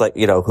who's like,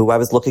 you know, who I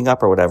was looking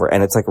up or whatever.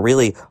 And it's like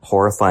really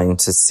horrifying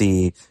to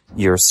see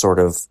your sort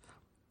of,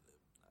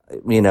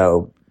 you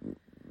know,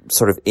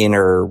 sort of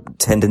inner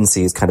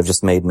tendencies kind of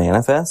just made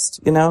manifest,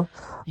 you know?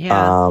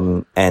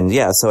 Yeah. And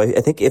yeah, so I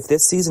think if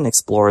this season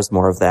explores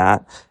more of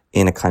that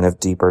in a kind of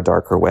deeper,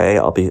 darker way,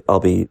 I'll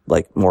be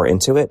like more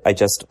into it.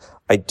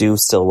 I do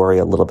still worry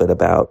a little bit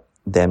about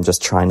them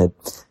just trying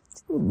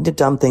to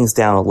dumb things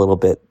down a little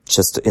bit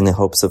just in the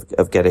hopes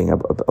of getting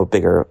a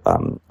bigger,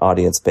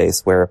 audience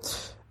base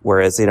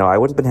whereas, you know, I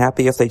would have been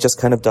happy if they just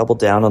kind of doubled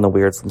down on the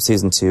weird from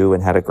season 2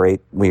 and had a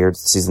great weird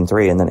season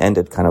 3 and then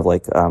ended kind of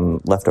like,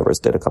 Leftovers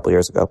did a couple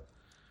years ago.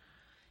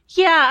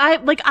 Yeah,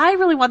 I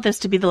really want this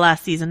to be the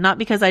last season, not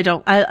because I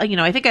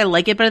think I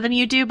like it better than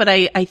you do, but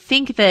I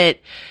think that,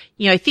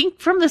 you know, I think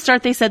from the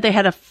start they said they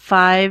had a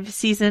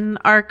 5-season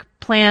arc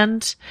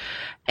planned.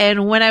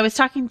 And when I was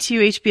talking to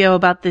HBO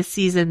about this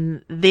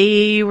season,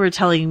 they were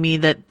telling me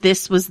that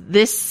this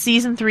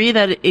season 3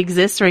 that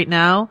exists right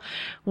now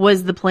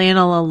was the plan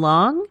all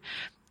along.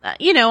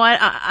 You know,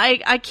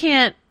 I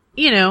can't,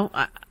 you know,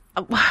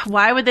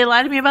 why would they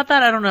lie to me about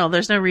that? I don't know.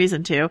 There's no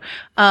reason to.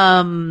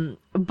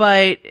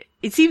 But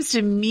it seems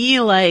to me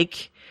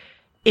like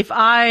if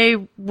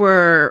I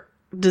were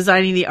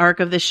designing the arc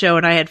of this show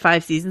and I had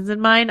 5 seasons in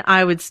mind,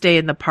 I would stay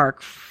in the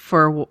park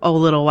for a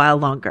little while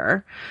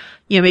longer.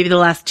 You know, maybe the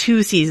last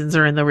 2 seasons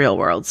are in the real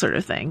world sort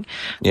of thing.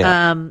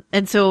 Yeah.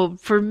 And so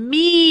for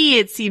me,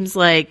 it seems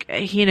like,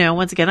 you know,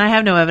 once again, I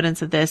have no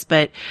evidence of this,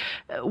 but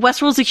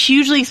Westworld's a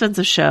hugely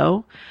expensive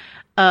show.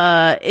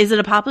 Is it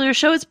a popular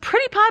show? It's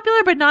pretty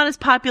popular, but not as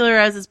popular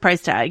as its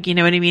price tag. You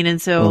know what I mean?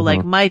 And so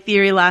like my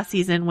theory last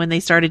season, when they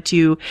started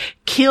to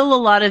kill a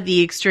lot of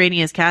the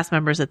extraneous cast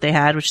members that they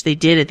had, which they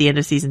did at the end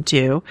of season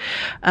 2,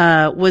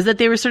 was that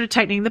they were sort of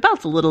tightening the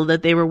belt a little,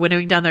 that they were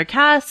winnowing down their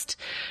cast,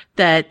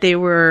 that they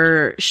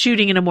were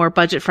shooting in a more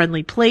budget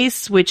friendly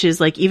place, which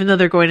is like, even though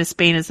they're going to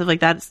Spain and stuff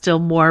like that, it's still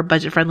more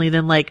budget friendly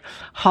than like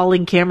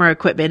hauling camera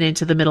equipment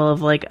into the middle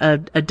of like a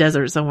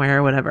desert somewhere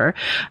or whatever.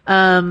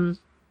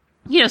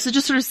 You know, so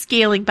just sort of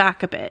scaling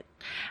back a bit.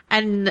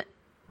 And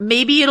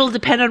maybe it'll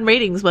depend on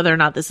ratings whether or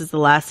not this is the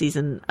last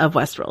season of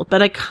Westworld.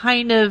 But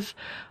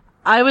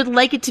I would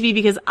like it to be,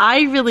 because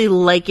I really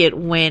like it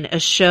when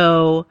a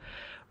show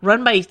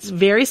run by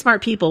very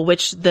smart people,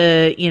 which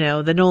the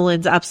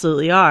Nolans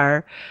absolutely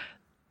are,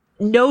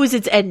 knows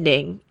its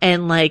ending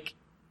and like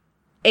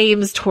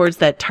aims towards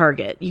that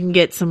target. You can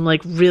get some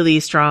like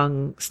really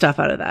strong stuff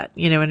out of that.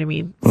 You know what I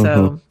mean?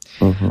 So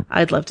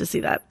I'd love to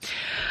see that.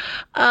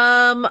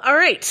 All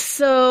right.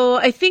 So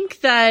I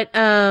think that,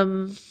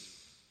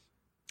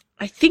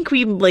 I think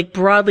we like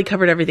broadly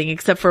covered everything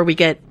except for we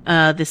get,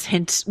 this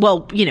hint.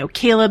 Well, you know,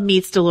 Caleb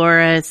meets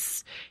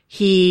Dolores.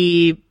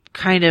 He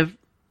kind of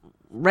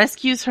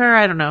rescues her.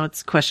 I don't know.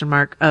 It's a question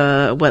mark,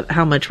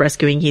 how much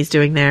rescuing he's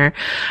doing there.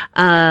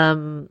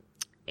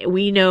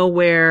 We know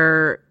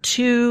where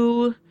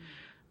 2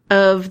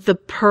 of the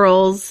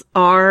pearls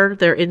are.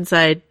 They're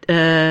inside,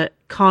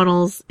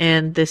 Connell's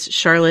and this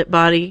Charlotte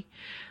body.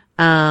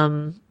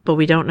 But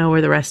we don't know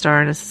where the rest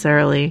are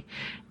necessarily.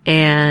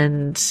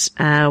 And,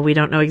 we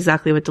don't know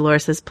exactly what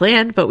Dolores has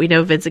planned, but we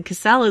know Vincent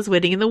Cassell is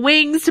waiting in the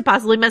wings to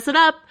possibly mess it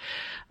up.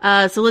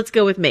 So let's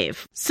go with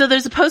Maeve. So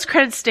there's a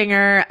post-credit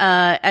stinger.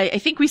 I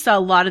think we saw a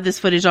lot of this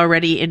footage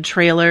already in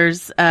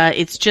trailers.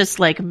 It's just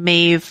like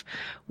Maeve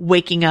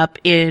waking up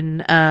in,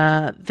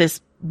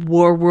 this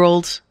war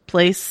world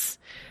place.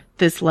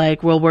 This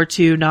like World War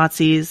II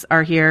Nazis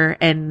are here,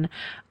 and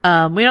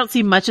we don't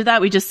see much of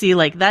that. We just see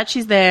like that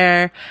she's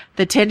there,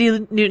 that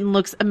Tandy Newton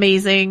looks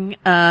amazing,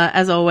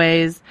 as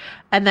always,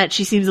 and that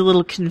she seems a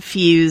little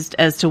confused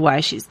as to why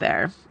she's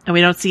there. And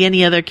we don't see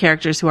any other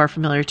characters who are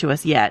familiar to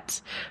us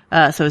yet.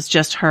 So it's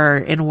just her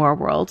in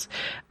Warworld.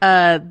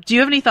 Do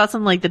you have any thoughts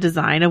on like the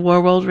design of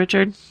Warworld,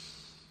 Richard?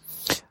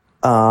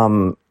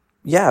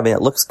 Yeah, I mean,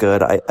 it looks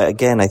good.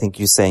 I think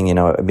you saying, you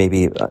know,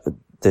 maybe,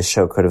 this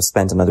show could have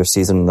spent another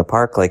season in the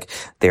park. Like,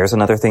 there's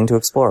another thing to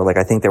explore. Like,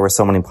 I think there were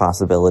so many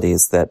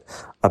possibilities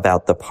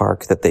about the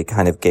park that they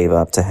kind of gave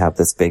up to have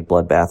this big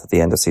bloodbath at the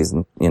end of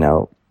season, you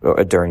know,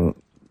 or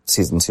during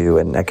season 2.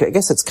 And I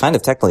guess it's kind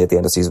of technically at the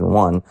end of season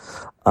 1.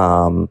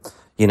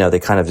 You know, they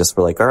kind of just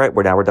were like, all right,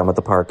 we're done with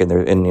the park. And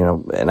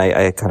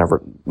I kind of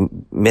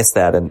missed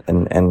that.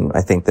 And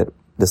I think that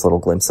this little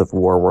glimpse of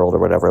Warworld or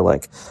whatever,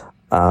 like,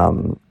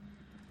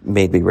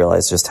 made me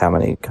realize just how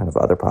many kind of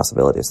other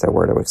possibilities there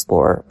were to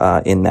explore,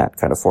 in that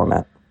kind of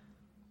format.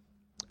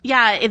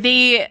 Yeah,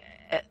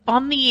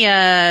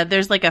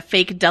 there's like a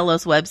fake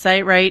Delos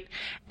website, right?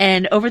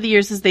 And over the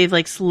years, as they've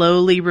like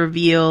slowly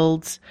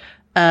revealed,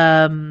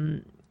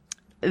 the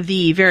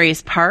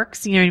various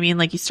parks, you know what I mean?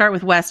 Like you start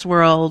with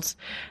Westworld,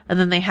 and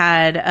then they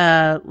had,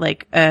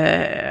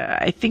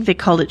 I think they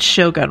called it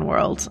Shogun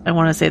World. I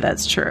want to say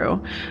that's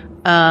true.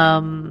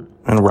 And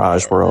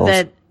Raj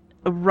World.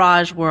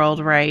 Raj World,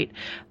 right?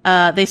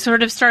 They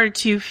sort of started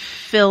to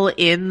fill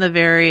in the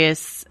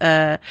various,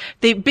 they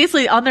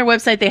basically on their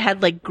website, they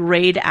had like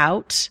grayed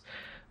out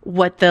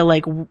what the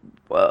like,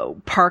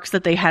 parks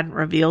that they hadn't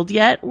revealed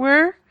yet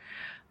were.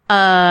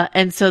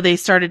 And so they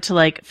started to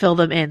like fill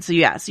them in. So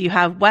yeah, so you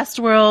have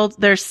Westworld,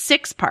 there's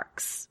 6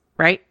 parks,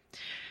 right?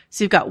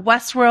 So you've got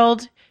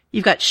Westworld,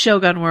 you've got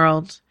Shogun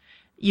World,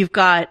 you've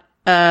got,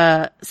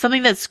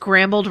 something that's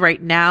scrambled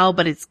right now,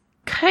 but it's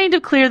kind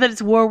of clear that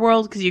it's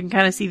Warworld because you can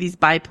kind of see these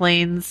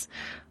biplanes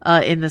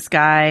in the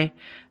sky.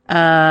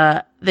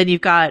 Then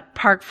you've got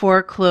Park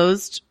 4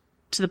 closed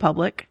to the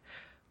public,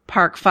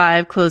 Park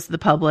 5 closed to the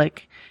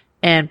public,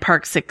 and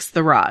Park 6,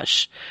 the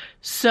Raj.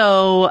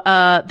 So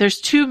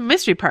there's 2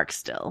 mystery parks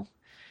still.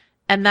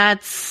 And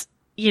that's,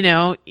 you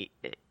know,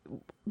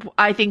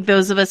 I think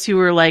those of us who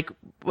were like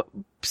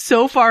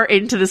so far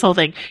into this whole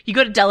thing, you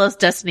go to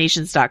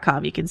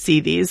DelosDestinations.com, you can see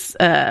these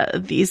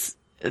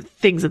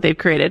things that they've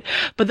created.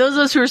 But those of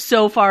us who are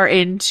so far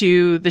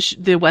into the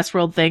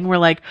Westworld thing, we're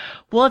like,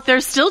 well, if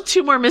there's still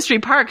 2 more mystery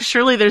parks,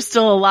 surely there's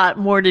still a lot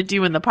more to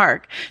do in the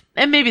park.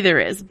 And maybe there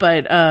is,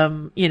 but,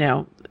 you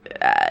know,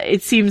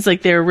 it seems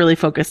like they're really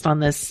focused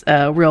on this,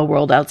 real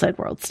world, outside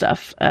world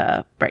stuff,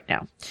 right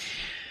now.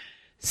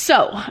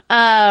 So,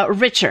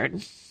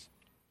 Richard,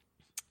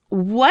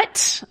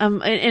 what,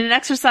 in an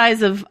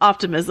exercise of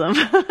optimism,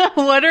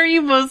 what are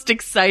you most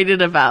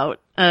excited about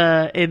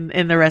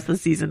in the rest of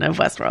the season of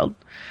Westworld.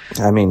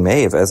 I mean,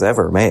 Maeve, as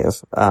ever,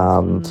 Maeve.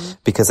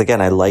 Because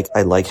again, I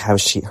like how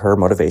her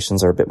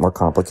motivations are a bit more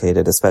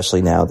complicated,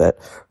 especially now that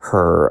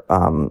her,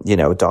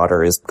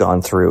 daughter is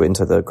gone through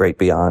into the great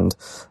beyond,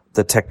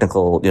 the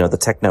technical, the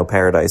techno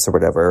paradise or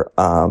whatever.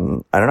 I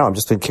don't know. I'm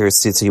just been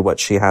curious to see what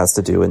she has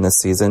to do in this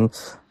season.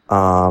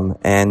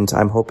 And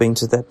I'm hoping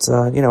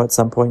that, at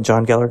some point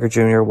John Gallagher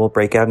Jr. will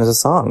break out into a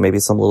song, maybe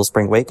some Little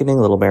Spring Awakening,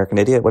 Little American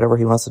Idiot, whatever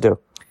he wants to do.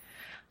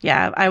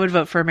 Yeah, I would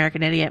vote for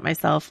American Idiot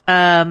myself.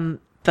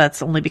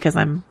 That's only because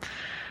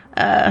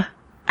I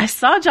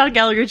saw John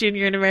Gallagher Jr.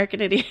 in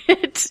American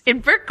Idiot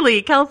in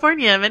Berkeley,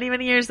 California, many,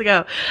 many years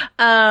ago.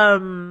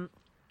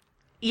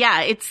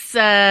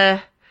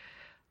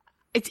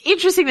 It's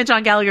interesting that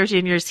John Gallagher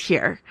Jr. is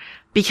here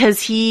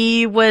because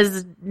he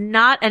was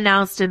not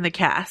announced in the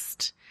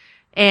cast.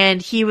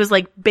 And he was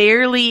like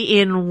barely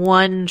in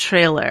one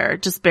trailer,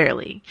 just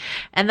barely.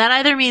 And that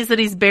either means that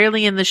he's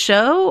barely in the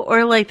show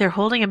or like they're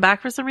holding him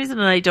back for some reason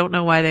and I don't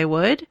know why they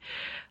would.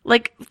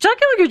 Like, John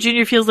Gallagher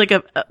Jr. feels like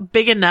a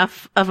big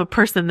enough of a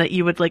person that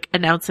you would like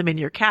announce him in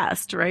your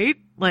cast, right?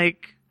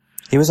 Like,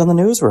 he was on the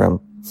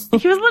Newsroom.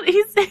 he's on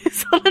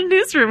the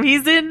Newsroom.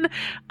 He's in,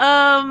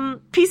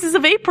 Pieces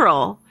of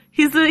April.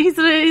 He's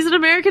an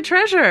American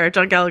treasure,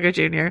 John Gallagher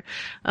Jr.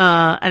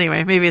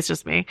 Anyway, maybe it's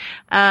just me.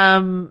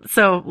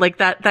 So like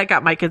that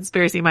got my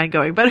conspiracy mind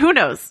going, but who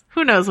knows?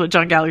 Who knows what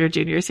John Gallagher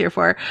Jr. is here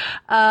for?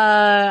 What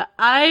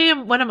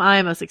am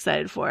I most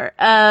excited for?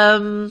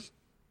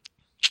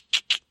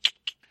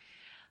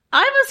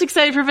 I'm most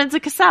excited for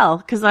Vincent Cassel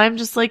because I'm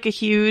just like a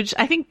huge,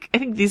 I think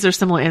these are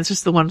similar answers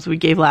to the ones we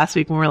gave last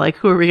week when we were like,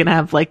 who are we going to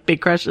have like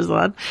big crushes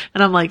on?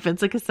 And I'm like,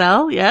 Vincent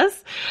Cassel,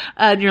 yes.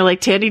 And you're like,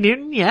 Tandy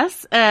Newton,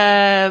 yes.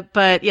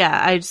 But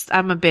yeah,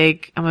 I'm a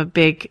big,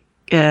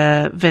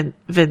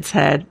 Vince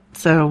head.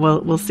 So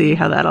we'll see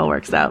how that all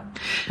works out.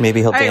 Maybe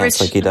he'll dance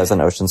like he does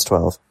in Ocean's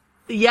 12.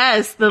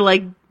 Yes. The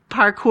like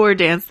parkour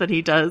dance that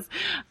he does.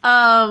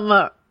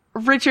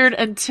 Richard,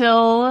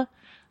 until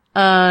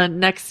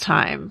next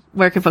time,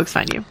 where can folks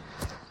find you?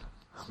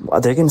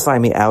 Well, they can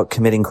find me out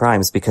committing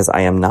crimes because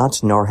I am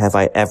not, nor have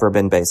I ever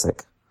been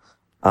basic.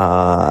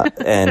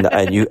 And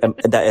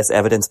that is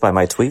evidenced by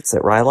my tweets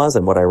at Rylaws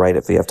and what I write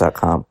at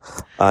VF.com.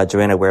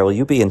 Joanna, where will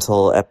you be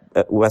until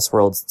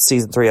Westworld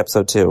season 3,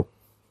 episode 2?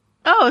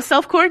 Oh,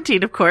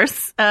 self-quarantine, of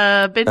course.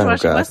 Binge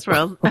watching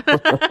Westworld.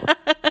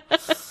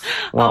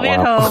 I'll be at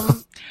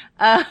home.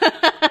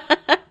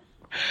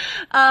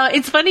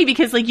 It's funny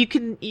because like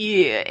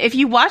if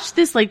you watch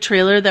this like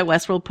trailer that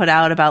Westworld put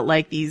out about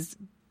like these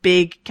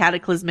big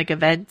cataclysmic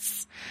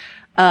events,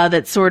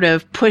 that sort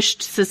of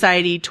pushed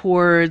society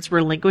towards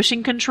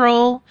relinquishing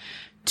control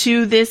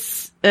to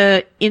this,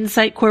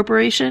 Insight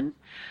Corporation.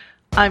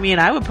 I mean,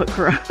 I would put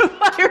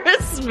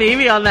coronavirus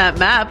maybe on that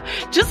map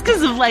just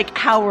because of like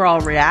how we're all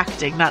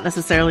reacting, not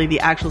necessarily the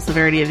actual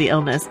severity of the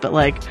illness, but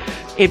like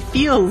it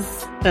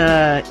feels,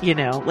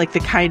 like the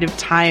kind of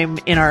time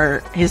in our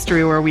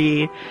history where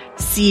we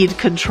cede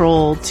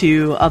control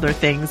to other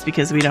things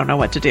because we don't know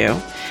what to do.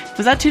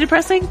 Was that too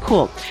depressing?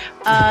 Cool.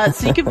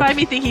 So you can find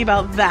me thinking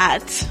about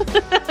that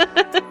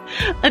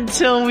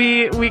until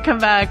we come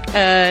back,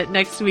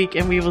 next week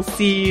and we will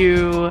see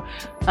you,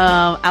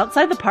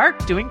 outside the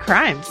park doing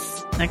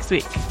crimes next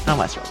week on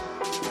Westworld.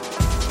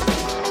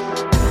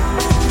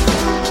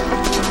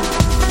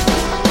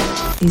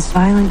 These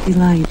violent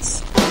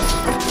delights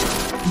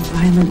and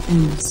violent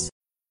ends.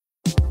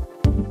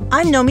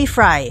 I'm Nomi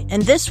Fry,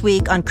 and this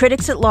week on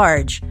Critics at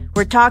Large,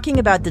 we're talking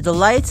about the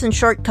delights and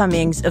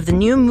shortcomings of the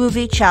new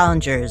movie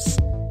Challengers.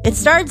 It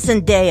stars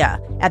Zendaya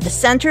at the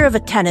center of a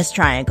tennis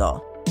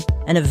triangle,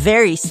 and a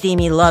very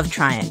steamy love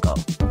triangle.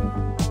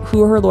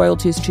 Who are her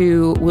loyalties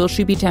to? Will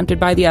she be tempted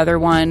by the other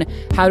one?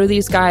 How do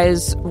these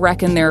guys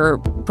reckon their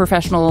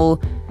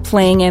professional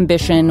playing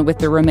ambition with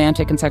their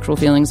romantic and sexual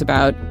feelings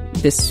about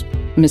this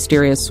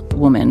mysterious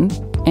woman?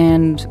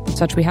 And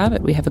such we have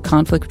it. We have a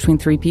conflict between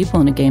three people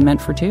in a game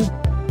meant for two.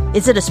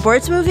 Is it a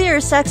sports movie or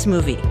a sex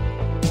movie?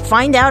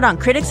 Find out on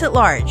Critics at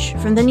Large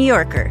from The New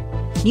Yorker.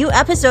 New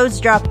episodes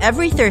drop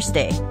every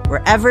Thursday,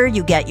 wherever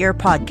you get your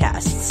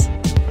podcasts.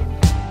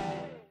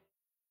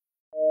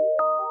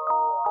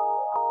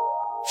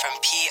 From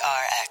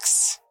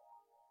PRX.